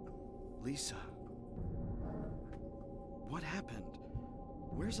 Lisa. What happened?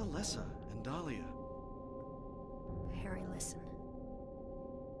 Where's Alessa and Dahlia? Harry, listen.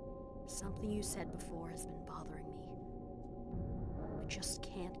 Something you said before has been bothering me. I just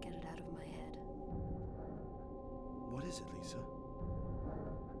can't get it out of my head. What is it, Lisa?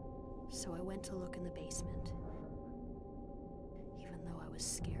 So I went to look in the basement, even though I was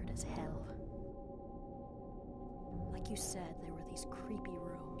scared as hell. Like you said, there were these creepy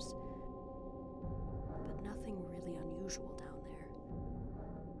rooms, but nothing really unusual down there.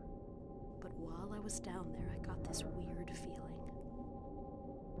 But while I was down there, I got this weird feeling.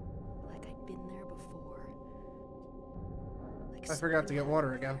 Like I'd been there before. Like I forgot to get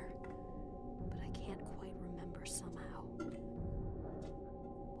water again. But I can't quite remember somehow.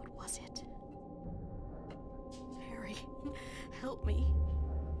 What was it? Harry, help me.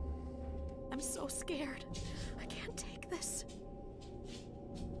 I'm so scared. I can't take this.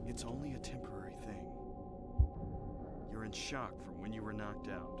 It's only a temporary thing. You're in shock from when you were knocked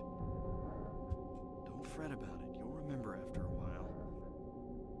out. Don't fret about it. You'll remember after a while.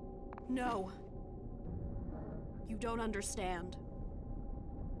 No. You don't understand.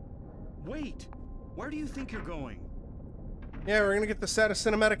 Wait! Where do you think you're going? Yeah, we're gonna get the saddest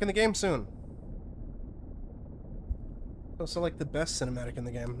cinematic in the game soon. Also, like, the best cinematic in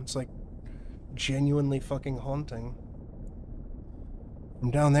the game. It's, like, genuinely fucking haunting.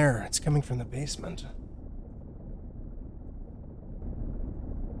 From down there, it's coming from the basement.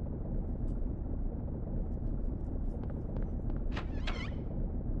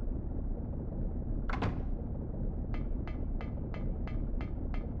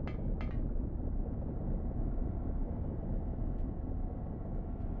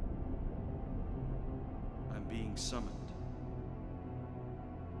 I'm being summoned.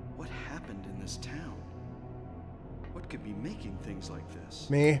 What happened in this town? What could be making things like this?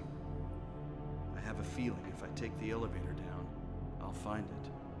 Me? I have a feeling if I take the elevator down, I'll find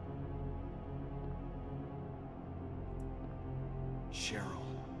it. Cheryl.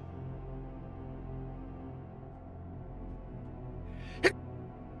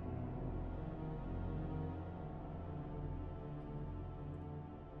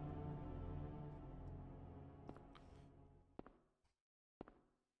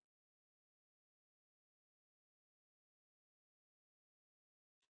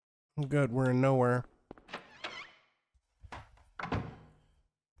 Good, we're in nowhere.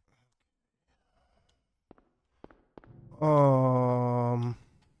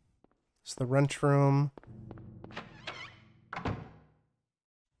 It's the wrench room.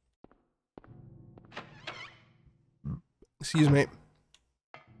 Excuse me.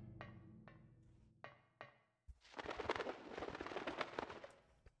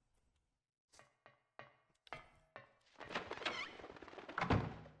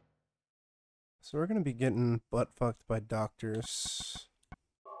 So we're gonna be getting butt fucked by doctors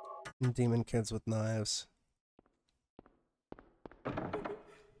and demon kids with knives.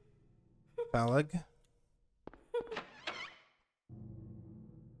 Balag.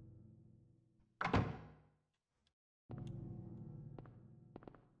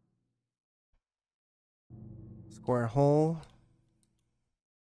 Square hole.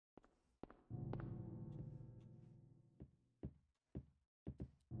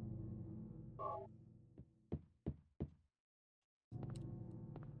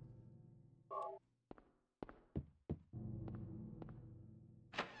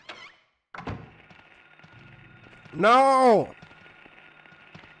 No!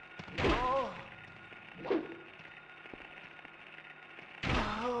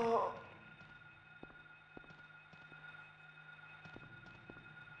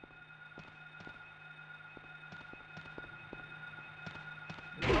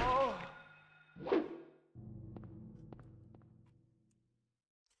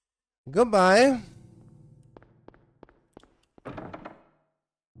 Goodbye.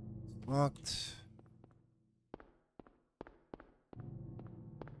 Locked.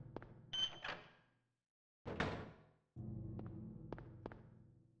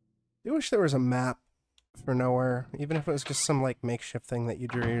 I wish there was a map for nowhere, even if it was just some like makeshift thing that you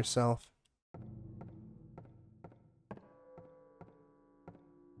drew yourself.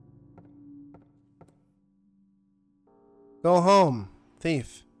 Go home,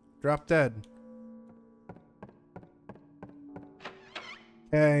 thief. Drop dead.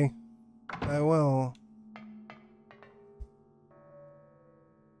 Okay, I will.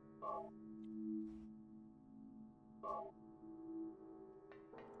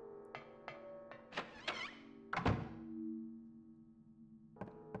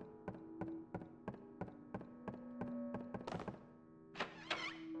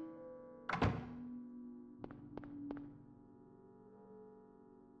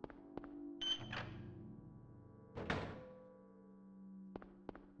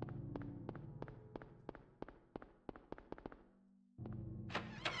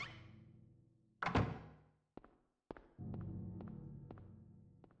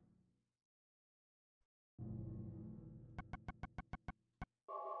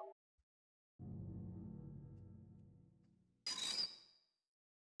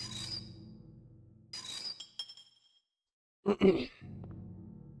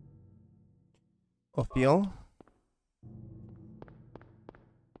 Ophiel.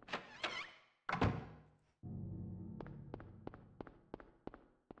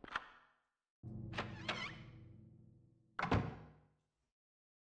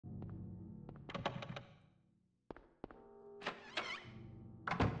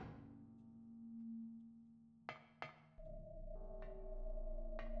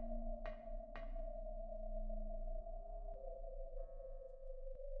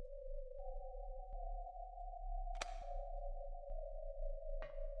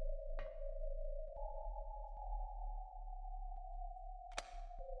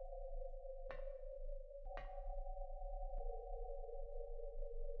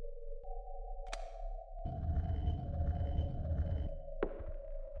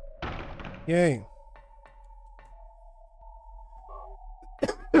 Yay.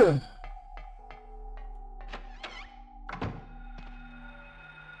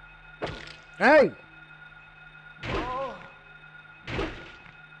 Hey!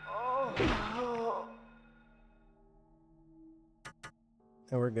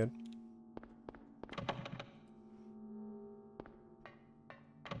 Yeah, we're good.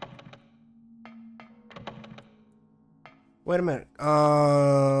 Wait a minute.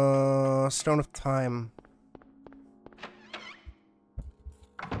 Stone of Time.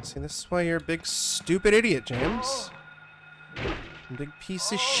 See, this is why you're a big stupid idiot, James. Big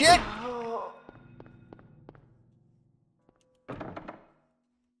piece of shit!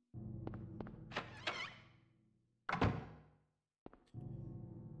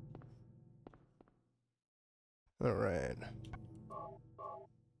 Alright.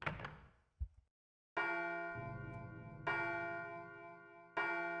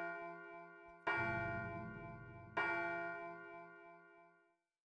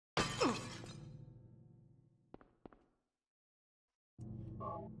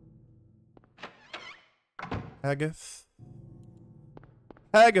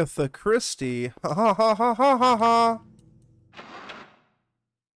 Agatha Christie. Ha ha ha ha ha ha ha.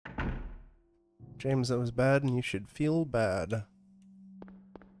 James, that was bad and you should feel bad.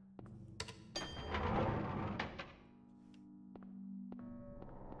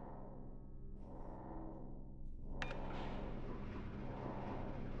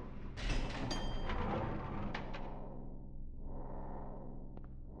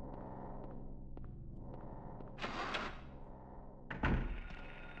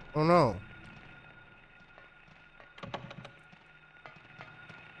 Oh no.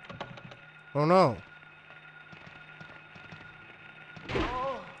 Oh no.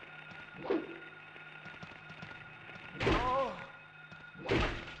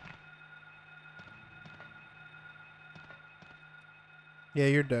 Yeah,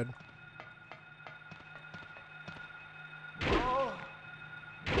 you're dead.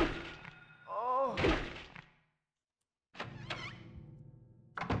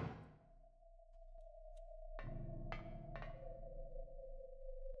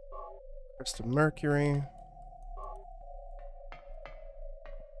 Crystal Mercury.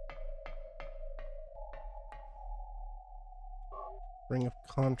 Ring of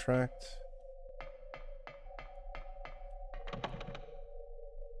Contract.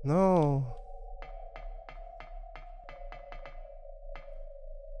 No.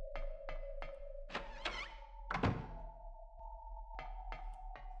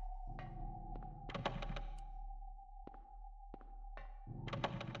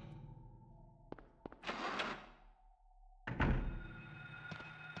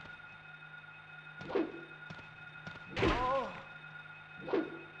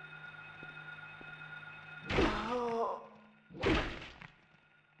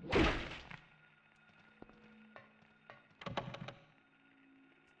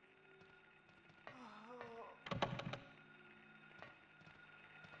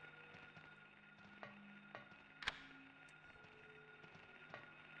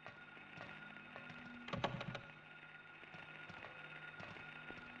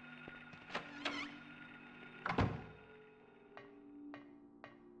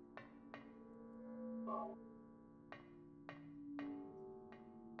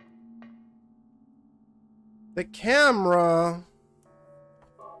 The camera.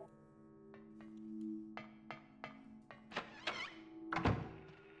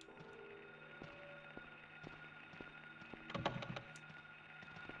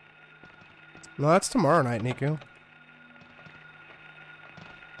 No, that's tomorrow night, Niku.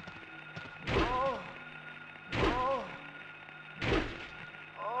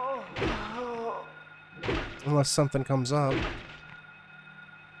 Unless something comes up.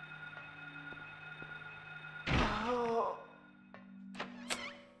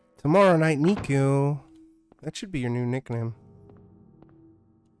 Tomorrow night, Niku. That should be your new nickname.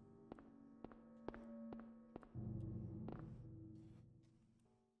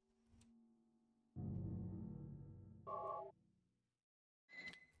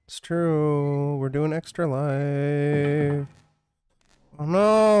 It's true. We're doing extra life. Oh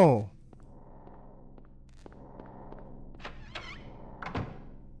no!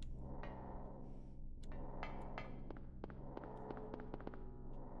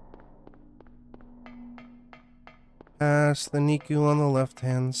 Pass the Niku on the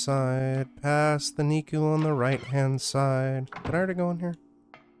left-hand side. Pass the Niku on the right-hand side. Did I already go in here?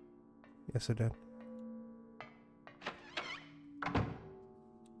 Yes, I did.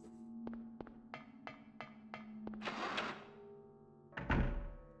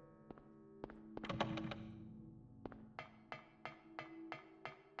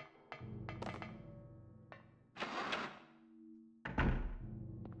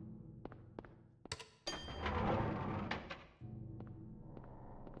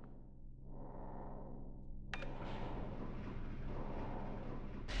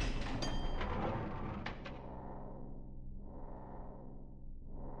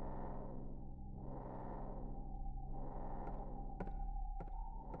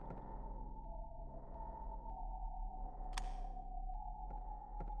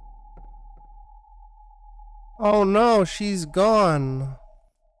 Oh no, she's gone.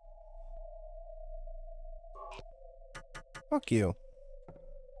 Fuck you.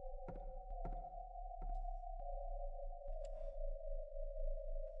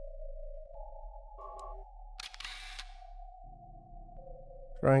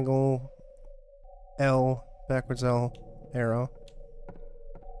 Triangle, L, backwards L, arrow.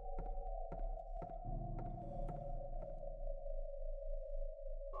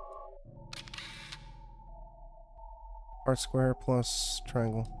 R square plus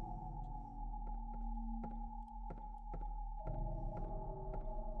triangle.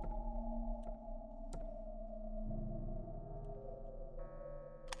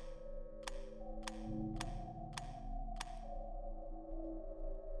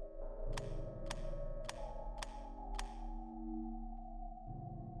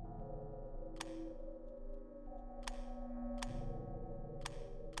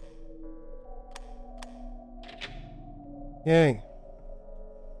 Yay.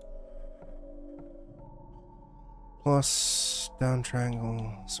 Plus down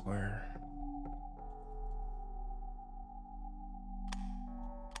triangle square.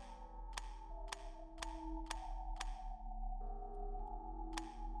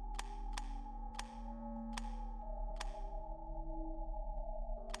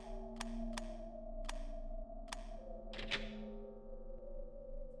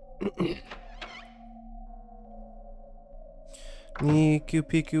 Niku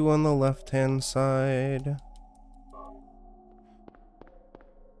Piku on the left-hand side. Is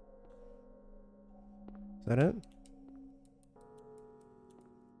that it? Is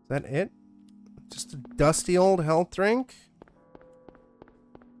that it? Just a dusty old health drink?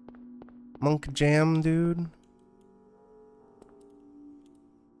 Monk jam, dude.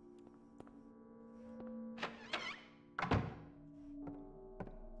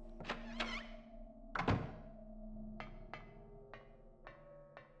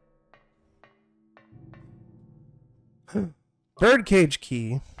 Birdcage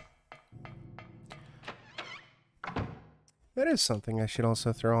key. That is something I should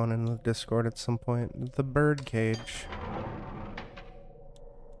also throw on in the Discord at some point. The birdcage.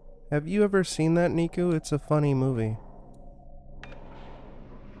 Have you ever seen that, Niku? It's a funny movie.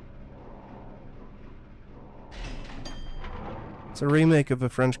 It's a remake of a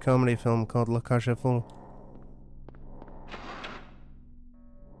French comedy film called La Cage aux Folles.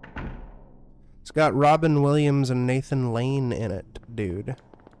 It's got Robin Williams and Nathan Lane in it, dude.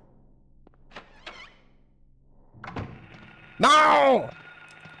 No!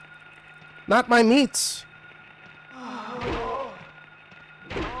 Not my meats!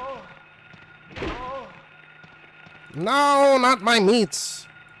 No, not my meats!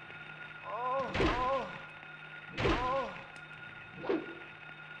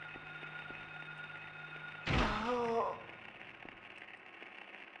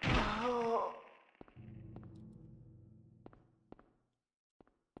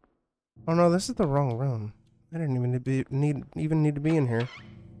 Oh no, this is the wrong room. I didn't even need to be in here.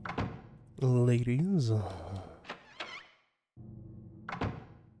 Ladies.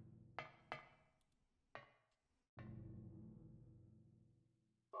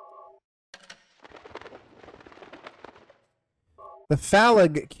 The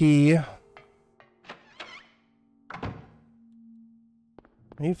phallic key. Are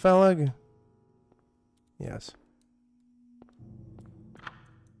you phallic? Yes.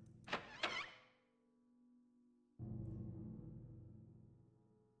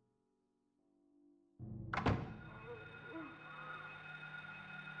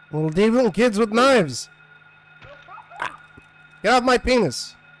 Little deviant kids with knives. Get off my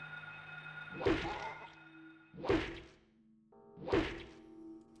penis.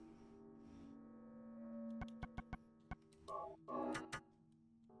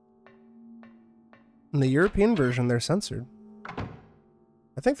 In the European version, they're censored.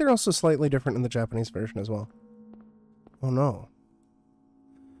 I think they're also slightly different in the Japanese version as well. Oh no.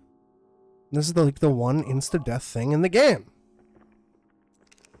 This is like the one insta-death thing in the game.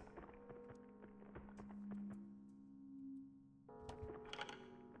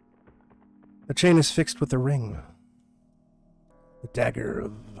 The chain is fixed with a ring. The dagger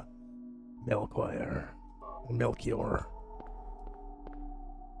of Melchior.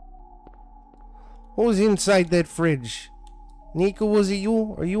 Who's inside that fridge? Nico, was it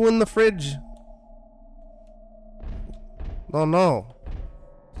you? Are you in the fridge? Oh no.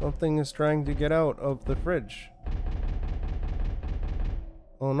 Something is trying to get out of the fridge.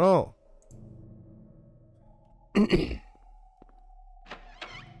 Oh no.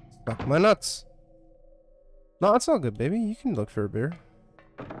 Stuck my nuts. No, it's all good, baby. You can look for a beer.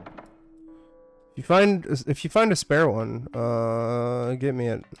 If you find a spare one, get me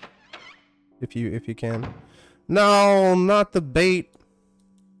it. If you can. No, not the bait.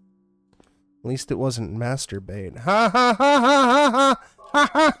 At least it wasn't master bait. Ha ha ha ha ha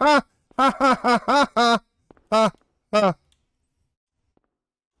ha ha ha ha ha ha ha ha ha.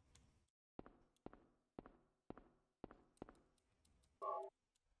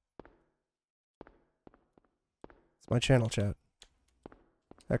 It's my channel chat.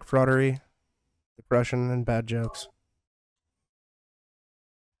 Heck, fraudery, depression, and bad jokes.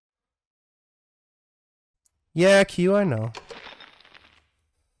 Yeah, Q, I know.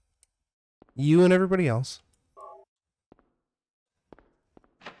 You and everybody else.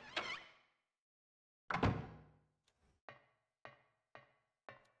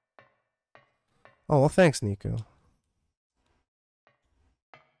 Oh, well, thanks, Nico.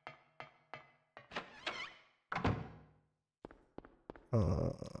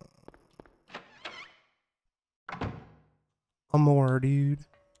 Amor, dude.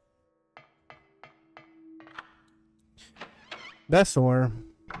 Bethor.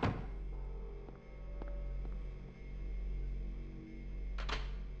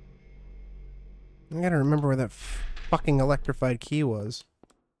 I gotta remember where that fucking electrified key was.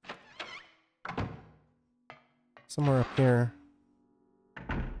 Somewhere up here.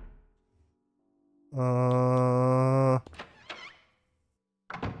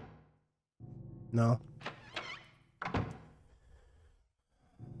 No.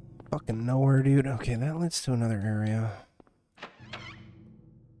 Fucking nowhere, dude. Okay, that leads to another area.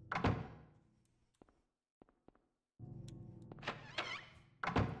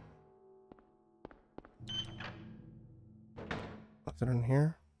 Is it in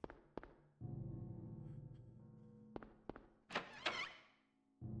here?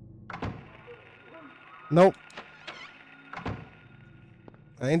 Nope.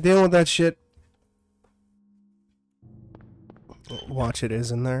 I ain't dealing with that shit. Watch, it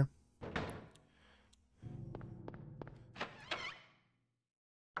is in there.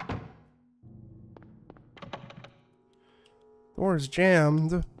 Door's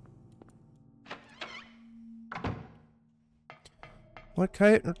jammed. What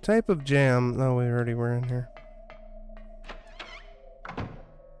type of jam? No, we already were in here.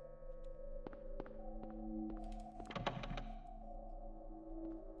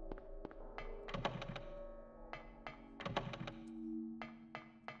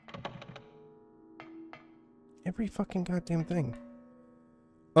 Every fucking goddamn thing.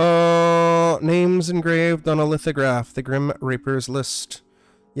 Names engraved on a lithograph. The Grim Reaper's list.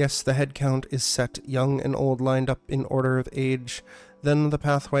 Yes, the head count is set. Young and old lined up in order of age. Then the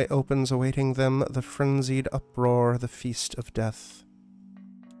pathway opens, awaiting them. The frenzied uproar. The feast of death.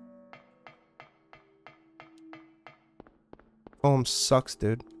 Poem sucks,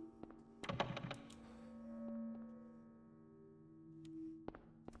 dude.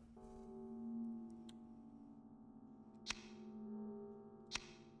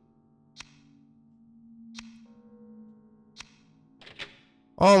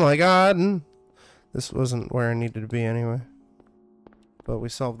 Oh my god! This wasn't where I needed to be anyway. But we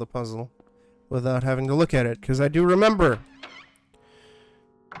solved the puzzle without having to look at it, because I do remember.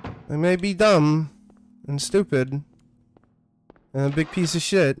 I may be dumb and stupid and a big piece of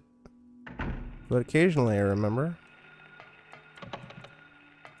shit, but occasionally I remember.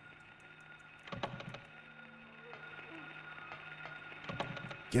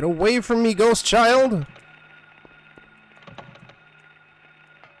 Get away from me, ghost child!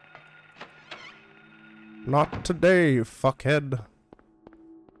 Not today, fuckhead.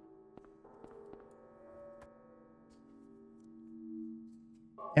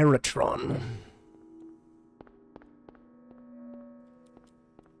 Eritron.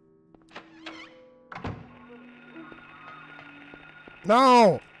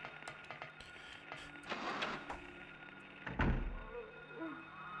 No!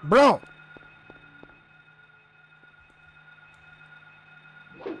 Bro!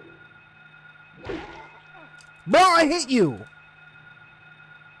 Bro, I hit you!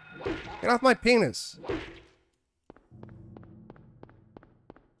 Get off my penis.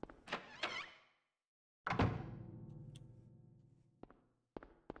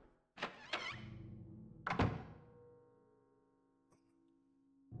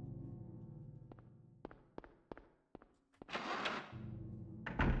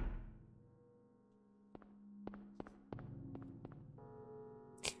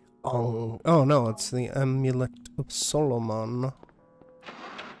 Oh no, it's the Amulet of Solomon.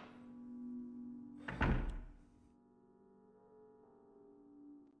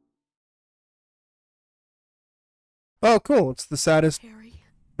 Oh, cool. It's the saddest, Harry,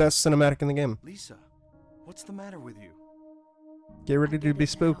 best cinematic in the game. Lisa, what's the matter with you? Get ready I to get be it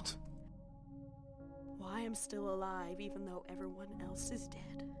spooked. now. Why I'm still alive even though everyone else is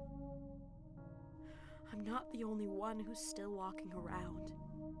dead. I'm not the only one who's still walking around.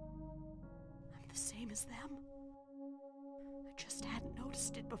 I'm the same as them. I just hadn't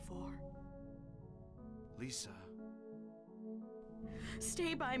noticed it before. Lisa,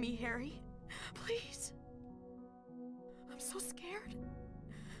 Stay by me, Harry. Please. I'm so scared.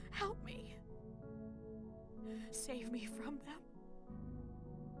 Help me. Save me from them.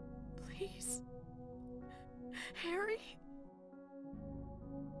 Please. Harry?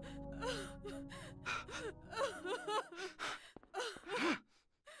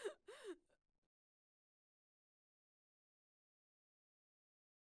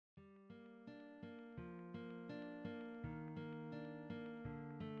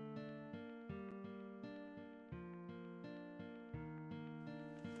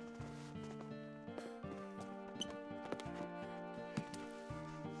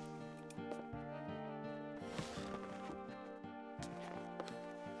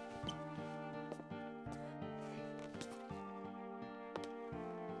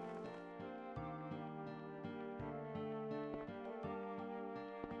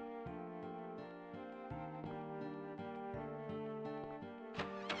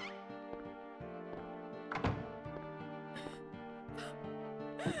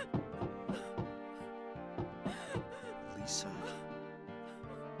 Lisa.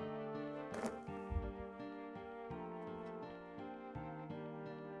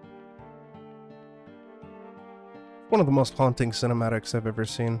 One of the most haunting cinematics I've ever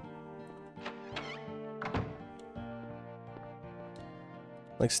seen.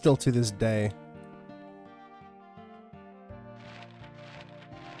 Like, still to this day.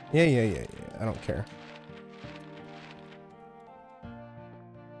 Yeah. I don't care.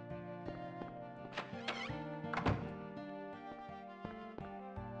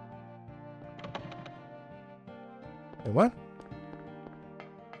 Wait, what?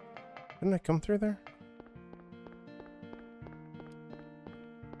 Didn't I come through there?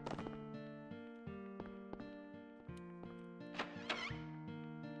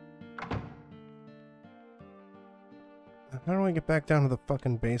 How do I get back down to the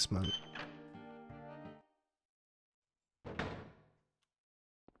fucking basement?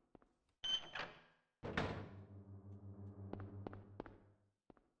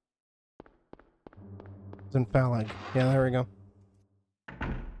 It's in Phalag. Yeah, there we go.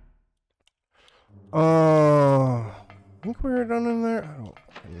 Oh, I think we were done in there.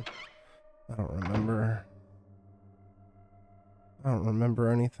 I don't remember. I don't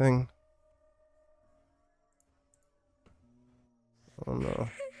remember anything. Oh no.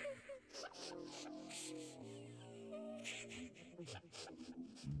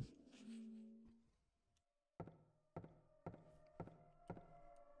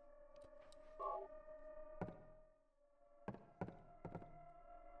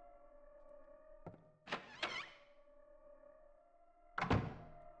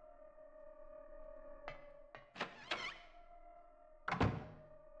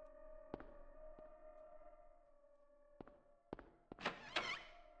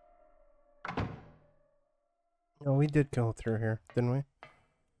 we did go through here, didn't we?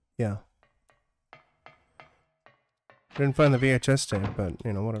 Yeah. Didn't find the VHS tape, but,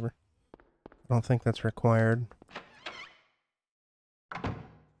 you know, whatever. I don't think that's required.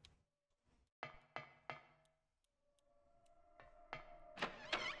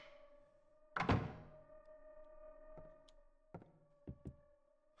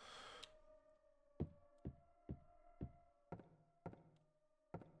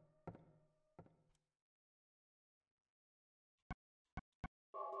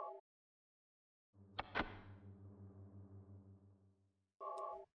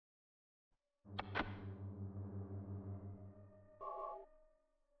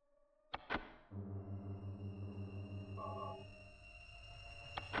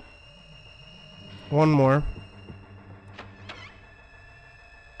 One more.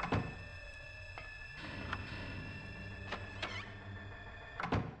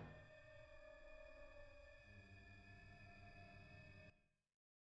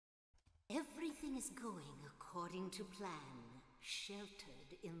 Everything is going according to plan,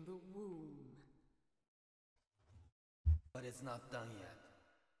 sheltered in the womb. But it's not done yet.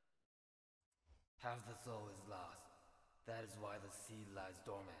 Half the soul is lost. That is why the seed lies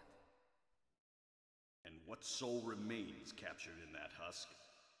dormant. And what soul remains captured in that husk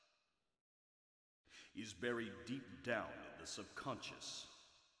is buried deep down in the subconscious.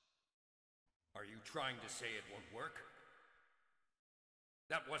 Are you trying to say it won't work?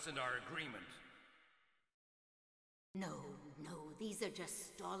 That wasn't our agreement. No, these are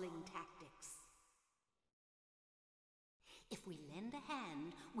just stalling tactics. If we lend a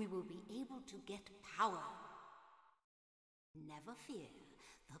hand, we will be able to get power. Never fear,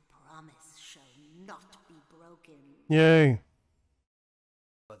 the promise shall not be broken. Yay.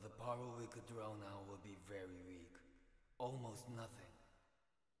 But the power we could draw now will be very weak. Almost nothing.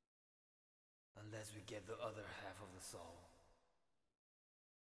 Unless we get the other half of the soul.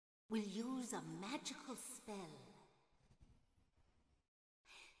 We'll use a magical spell.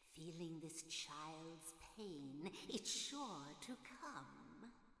 Feeling this child's pain, it's sure to come.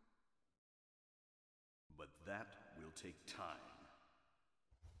 But that will take time.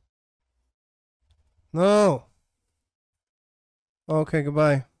 No. Okay,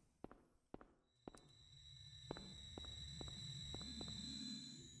 goodbye.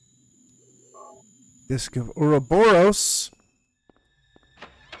 Disc of Ouroboros.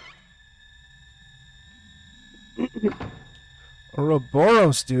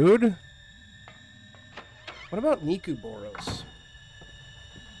 Ouroboros, dude. What about Nikuboros?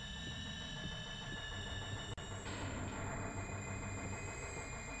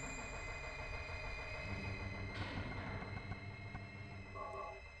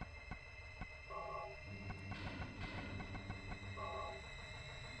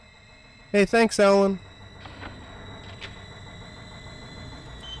 Hey, thanks, Alan.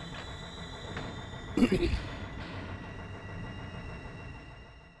 Come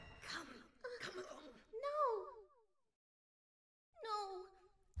along. No,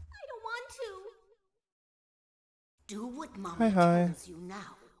 I don't want to. Do what Mommy Hi. tells you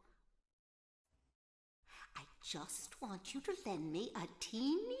now. I just want you to lend me a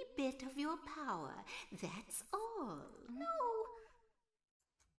teeny bit of your power. That's all. No.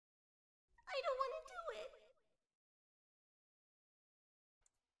 I don't want to do it.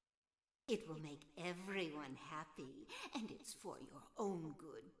 It will make everyone happy, and it's for your own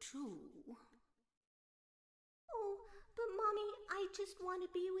good, too. Oh, but Mommy, I just want to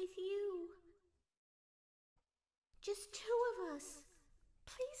be with you. Just two of us.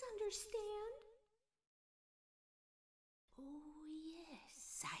 Please understand. Oh,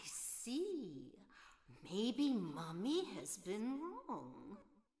 yes, I see. Maybe Mommy has been wrong.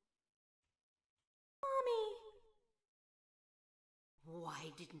 Mommy.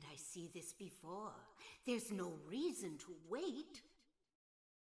 Why didn't I see this before? There's no reason to wait.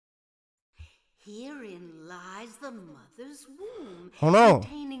 Herein lies the mother's womb, Oh no.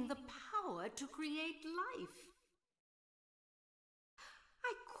 containing the power to create life.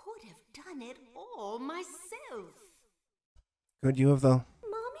 I could have done it all myself. Good you have, though.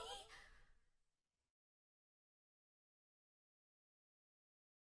 Mommy?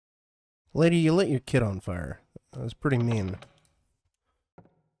 Lady, you lit your kid on fire. That was pretty mean.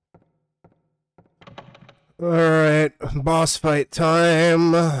 Alright, boss fight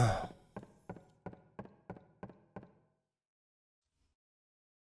time. If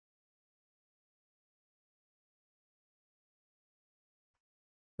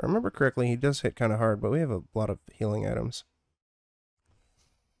I remember correctly, he does hit kind of hard, but we have a lot of healing items.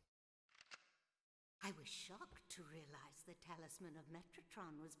 I was shocked to realize the talisman of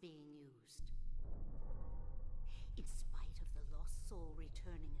Metatron was being used. in spite of the lost soul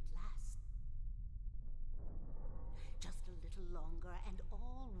returning at last. Just a little longer and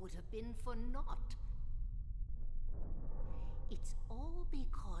all would have been for naught. It's all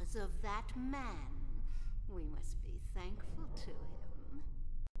because of that man. We must be thankful to him.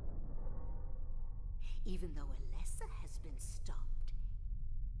 Even though Alessa has been stopped,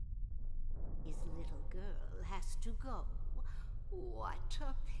 his little girl has to go. What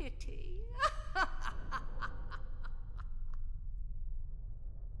a pity.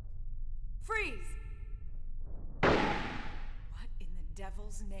 Freeze! What in the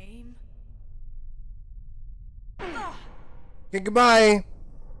devil's name? Okay, goodbye.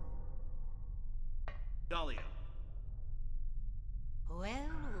 Dahlia. Well,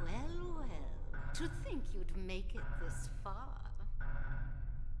 well, well. To think you'd make it this far.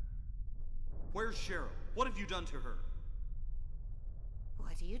 Where's Cheryl? What have you done to her?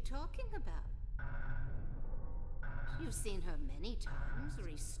 What are you talking about? You've seen her many times,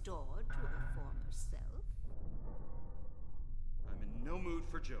 restored to her former self. I'm in no mood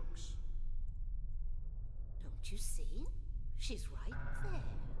for jokes. Don't you see? She's right there.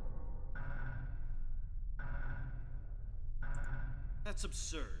 That's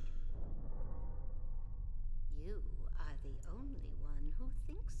absurd. You are the only one who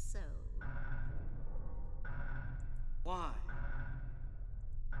thinks so. Why?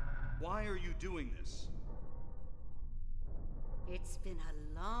 Why are you doing this? It's been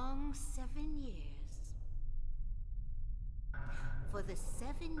a long 7 years. For the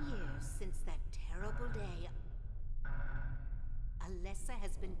 7 years since that terrible day, Alessa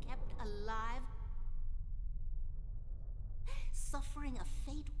has been kept alive, suffering a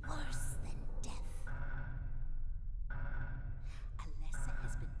fate worse than death. Alessa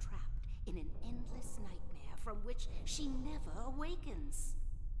has been trapped in an endless nightmare from which she never awakens.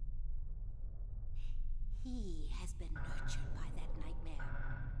 He has been nurtured by that nightmare,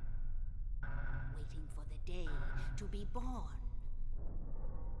 waiting for the day to be born.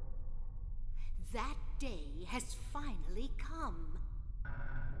 That day has finally come.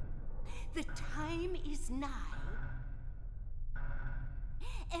 The time is nigh.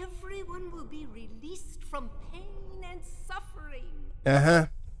 Everyone will be released from pain and suffering. Uh-huh.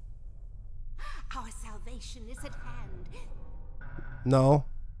 Our salvation is at hand. No.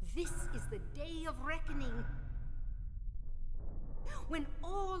 This is the day of reckoning, when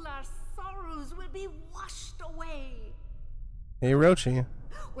all our sorrows will be washed away. Hey, Rochi.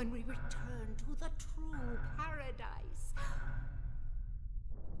 When we return to the true paradise.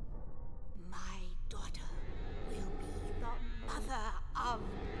 My daughter will be the mother of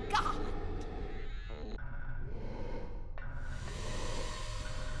God.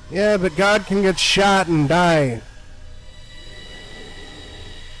 Yeah, but God can get shot and die.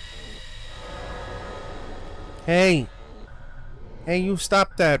 Hey. Hey, you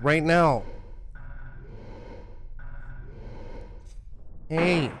stop that right now.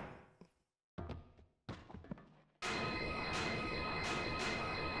 Hey.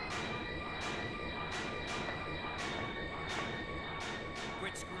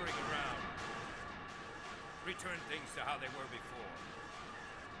 Quit screwing around. Return things to how they were before.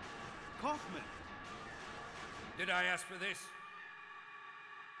 Kaufman! Did I ask for this?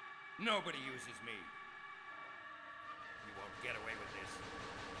 Nobody uses me. You won't get away with this.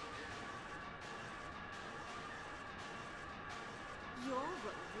 Your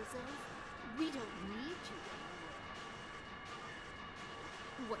road is over. We don't need you anymore.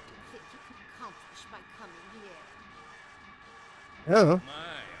 What do you think you can accomplish by coming here? Oh.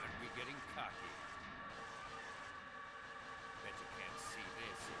 My, aren't we getting cocky? Bet you can't see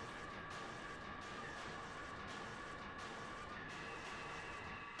this.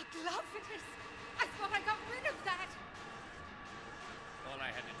 A Glowfitus! I thought I got rid of that! All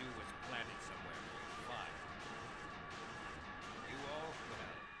I had to do was plant it somewhere for you to find. You all,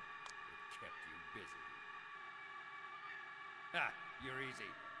 well, it kept you busy. Ha! You're easy.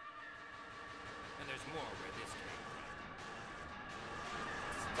 And there's more where this came from.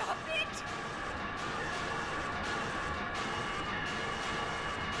 Stop it!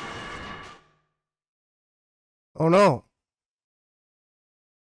 Oh no.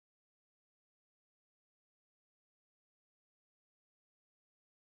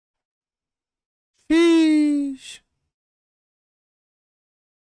 Sheesh.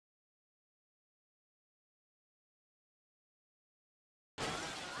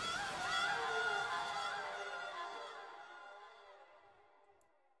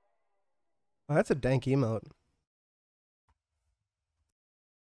 Oh, that's a dank emote.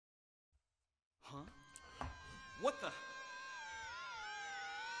 Huh? What the?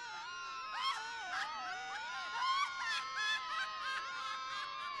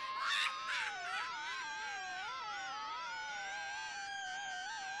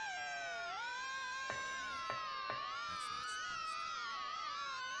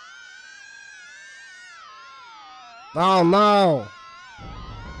 Oh no!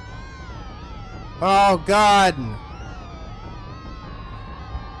 Oh god!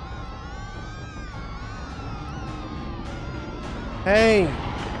 Hey!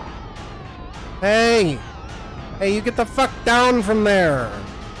 Hey! Hey, you get the fuck down from there!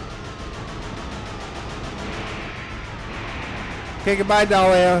 Okay, goodbye,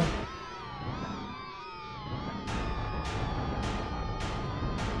 Dahlia.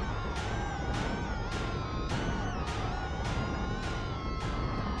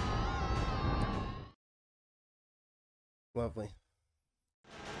 Lovely.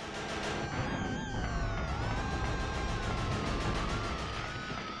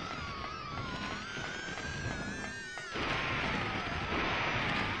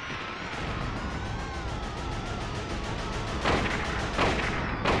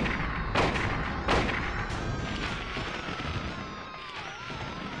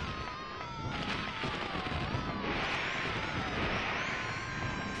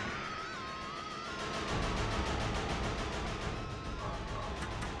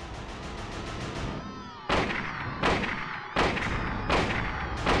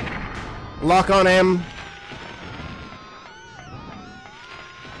 Lock on him.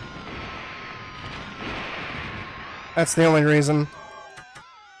 That's the only reason.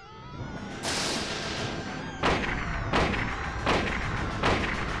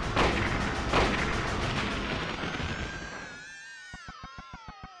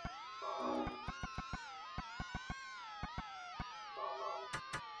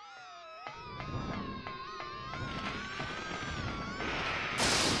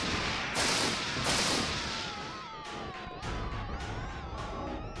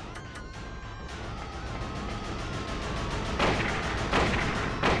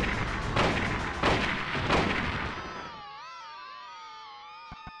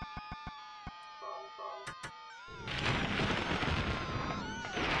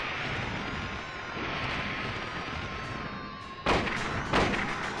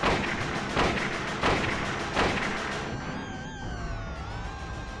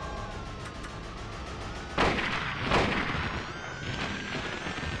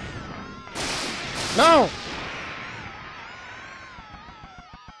 No!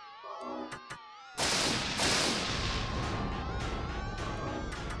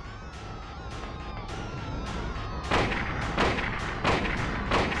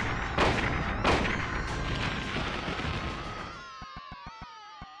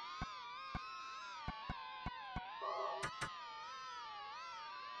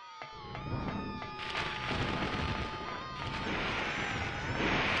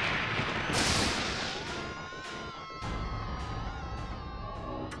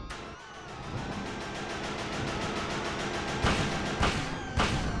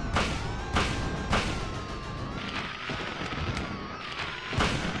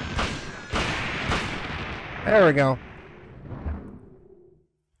 There we go.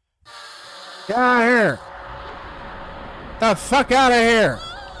 Get out of here. The fuck out of here.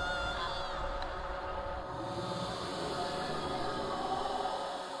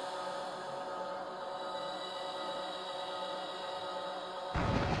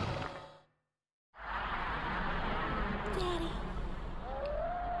 Daddy.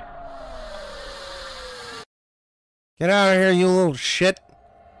 Get out of here, you little shit.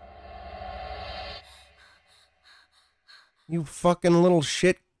 You fucking little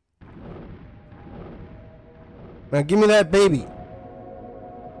shit. Now give me that baby.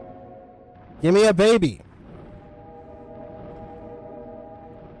 Give me a baby.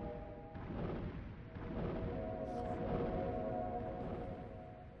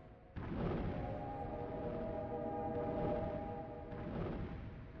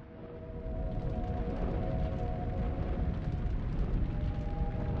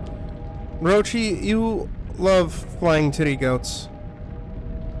 Rochi, you love flying titty goats.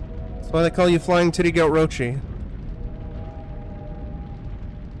 That's why they call you Flying Titty Goat Rochi.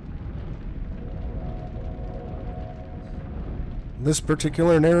 This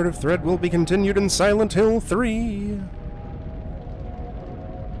particular narrative thread will be continued in Silent Hill 3.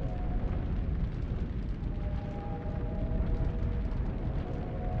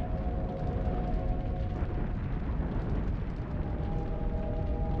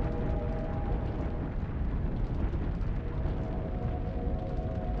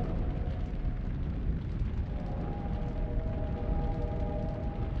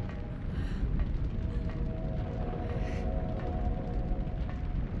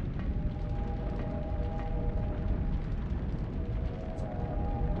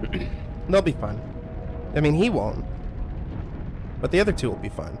 They'll be fine. I mean, he won't. But the other two will be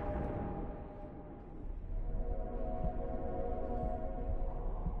fine.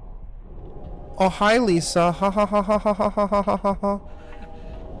 Oh, hi, Lisa. Ha ha ha ha ha ha ha ha ha ha.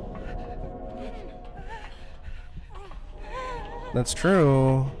 That's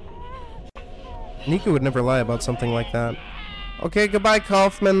true. Nika would never lie about something like that. Okay, goodbye,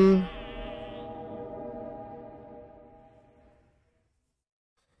 Kaufman.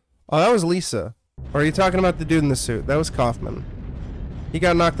 Oh, that was Lisa. Or are you talking about the dude in the suit? That was Kaufman. He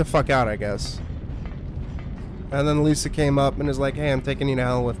got knocked the fuck out, I guess. And then Lisa came up and is like, hey, I'm taking you to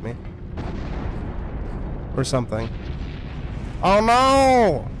hell with me. Or something. Oh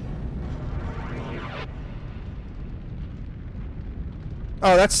no!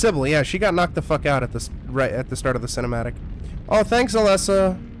 Oh, that's Sybil. Yeah, she got knocked the fuck out at right at the start of the cinematic. Oh, thanks,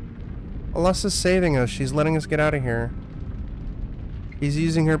 Alessa. Alessa's saving us. She's letting us get out of here. He's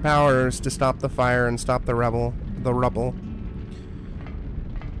using her powers to stop the fire and stop the rubble.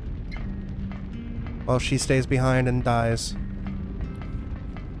 While she stays behind and dies.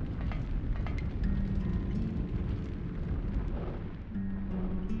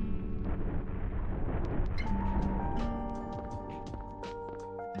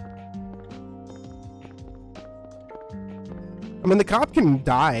 I mean, the cop can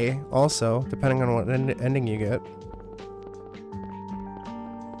die, also, depending on what ending you get.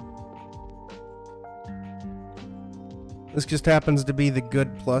 This just happens to be the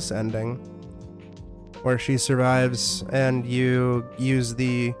good plus ending, where she survives and you use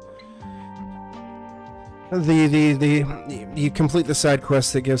you complete the side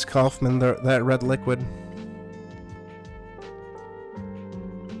quest that gives Kaufman that red liquid.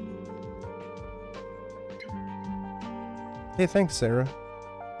 Hey, thanks, Sarah.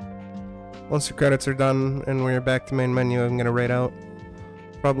 Once the credits are done and we're back to main menu, I'm gonna raid out.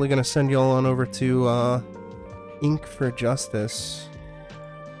 Probably gonna send you all on over to Ink for Justice,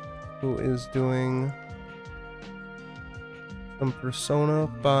 who is doing some Persona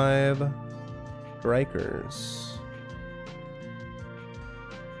 5 Strikers.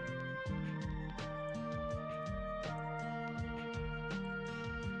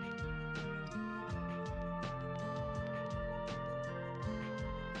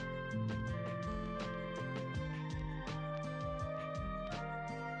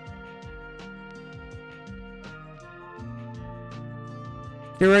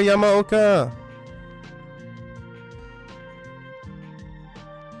 Kira Yamaoka!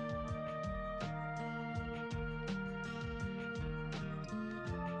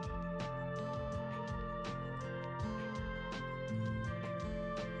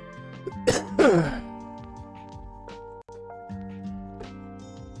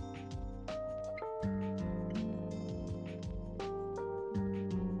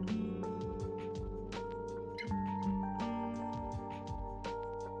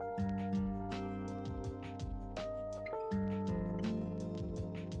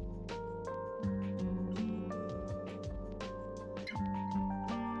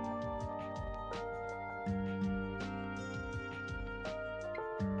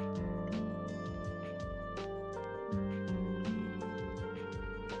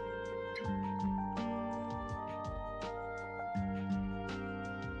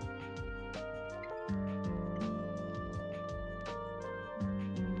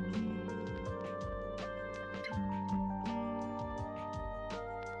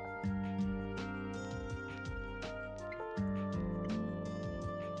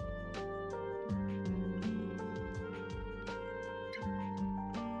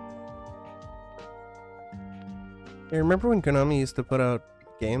 Hey, remember when Konami used to put out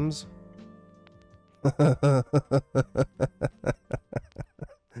games?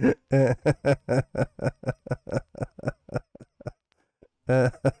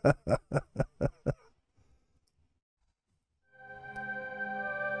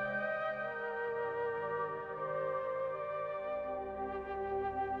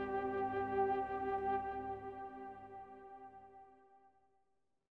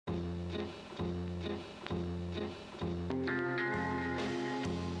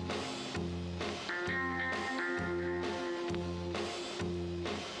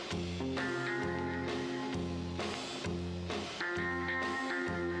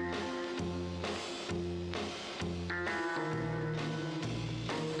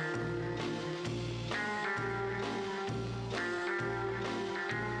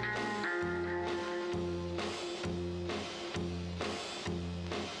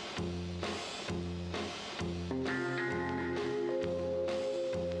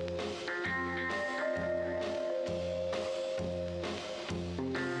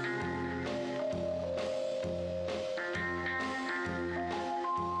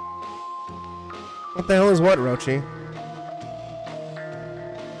 What the hell is what, Rochi?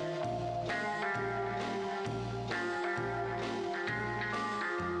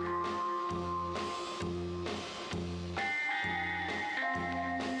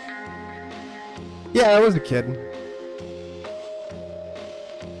 Yeah, I was a kid.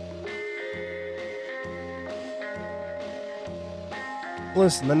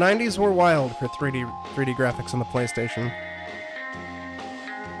 Listen, the 90s were wild for 3D graphics on the PlayStation.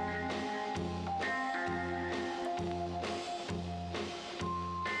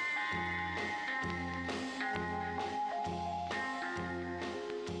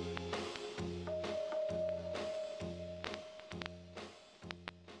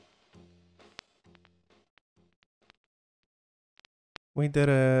 We did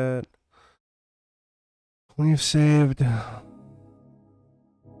it. We've saved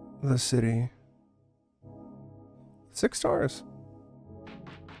the city. 6 stars.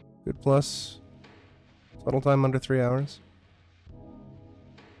 Good plus. Total time under 3 hours.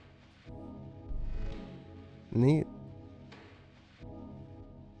 Neat.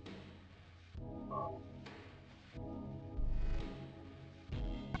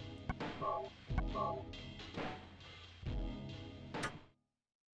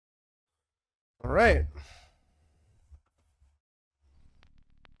 All right.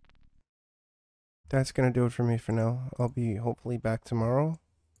 That's gonna do it for me for now. I'll be hopefully back tomorrow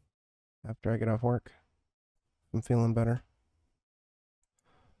after I get off work. I'm feeling better.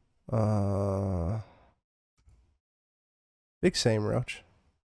 Big same, Roach.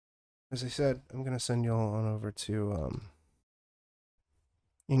 As I said, I'm gonna send y'all on over to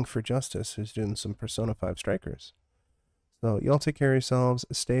Ink for Justice, who's doing some Persona 5 Strikers. So y'all take care of yourselves,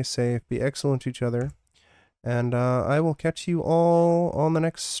 stay safe, be excellent to each other, and I will catch you all on the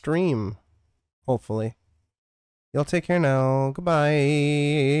next stream, hopefully. Y'all take care now.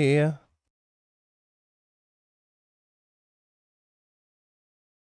 Goodbye.